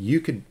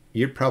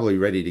 You're probably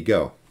ready to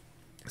go.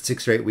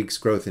 6 or 8 weeks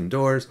growth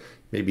indoors,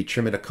 maybe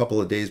trim it a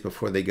couple of days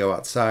before they go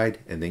outside,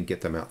 and then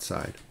get them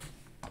outside.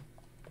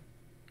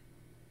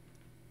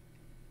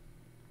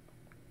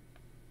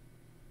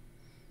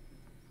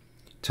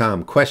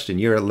 Tom, question,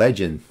 you're a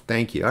legend.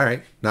 Thank you. All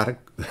right, not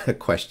a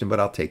question, but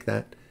I'll take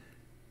that.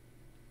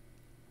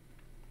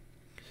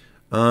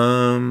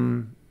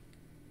 All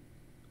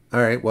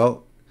right,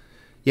 well,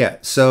 yeah,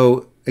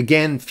 so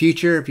again,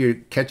 future, if you're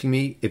catching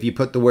me, if you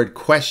put the word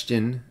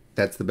question,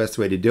 that's the best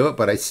way to do it,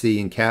 but I see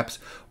in caps,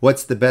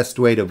 what's the best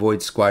way to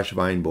avoid squash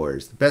vine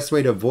borers? The best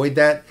way to avoid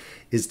that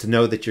is to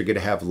know that you're going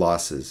to have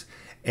losses,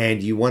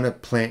 and you want to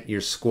plant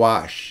your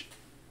squash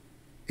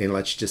in,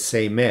 let's just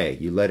say, May.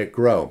 You let it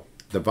grow.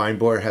 The vine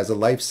borer has a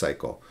life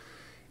cycle.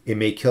 It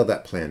may kill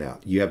that plant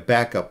out. You have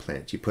backup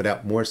plants. You put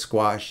out more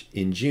squash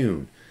in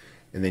June,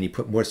 and then you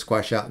put more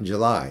squash out in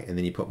July, and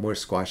then you put more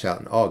squash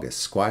out in August.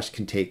 Squash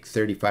can take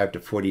 35 to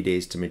 40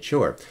 days to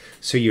mature.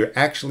 So you're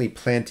actually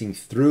planting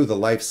through the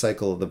life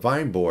cycle of the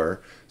vine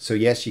borer. So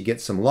yes, you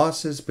get some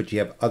losses, but you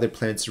have other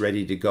plants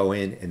ready to go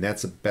in, and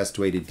that's the best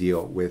way to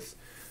deal with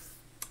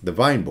the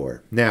vine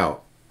borer.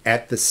 Now,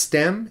 at the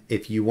stem,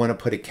 if you want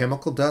to put a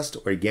chemical dust,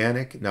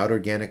 organic, not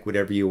organic,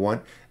 whatever you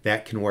want,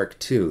 that can work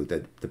too.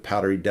 The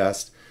powdery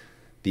dust,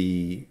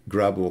 the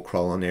grub will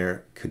crawl on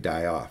there, could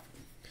die off.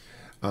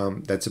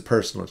 That's a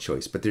personal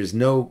choice, but there's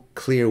no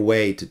clear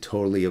way to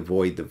totally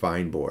avoid the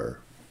vine borer.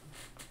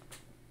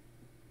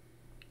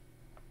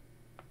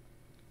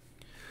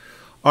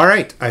 All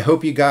right, I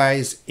hope you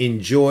guys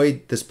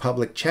enjoyed this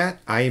public chat.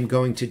 I am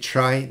going to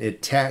try and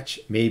attach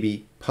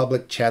maybe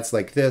public chats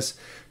like this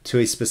to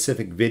a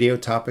specific video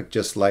topic,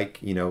 just like,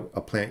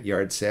 a plant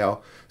yard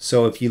sale.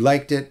 So if you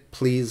liked it,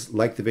 please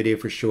like the video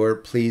for sure.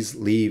 Please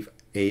leave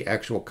a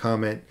actual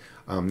comment,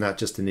 not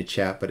just in the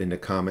chat, but in the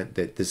comment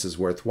that this is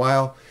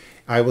worthwhile.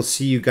 I will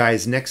see you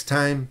guys next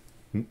time.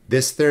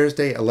 This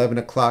Thursday, 11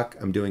 o'clock,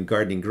 I'm doing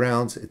Gardening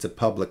Grounds. It's a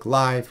public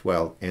live.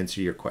 Well, answer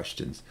your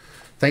questions.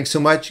 Thanks so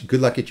much. Good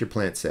luck at your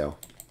plant sale.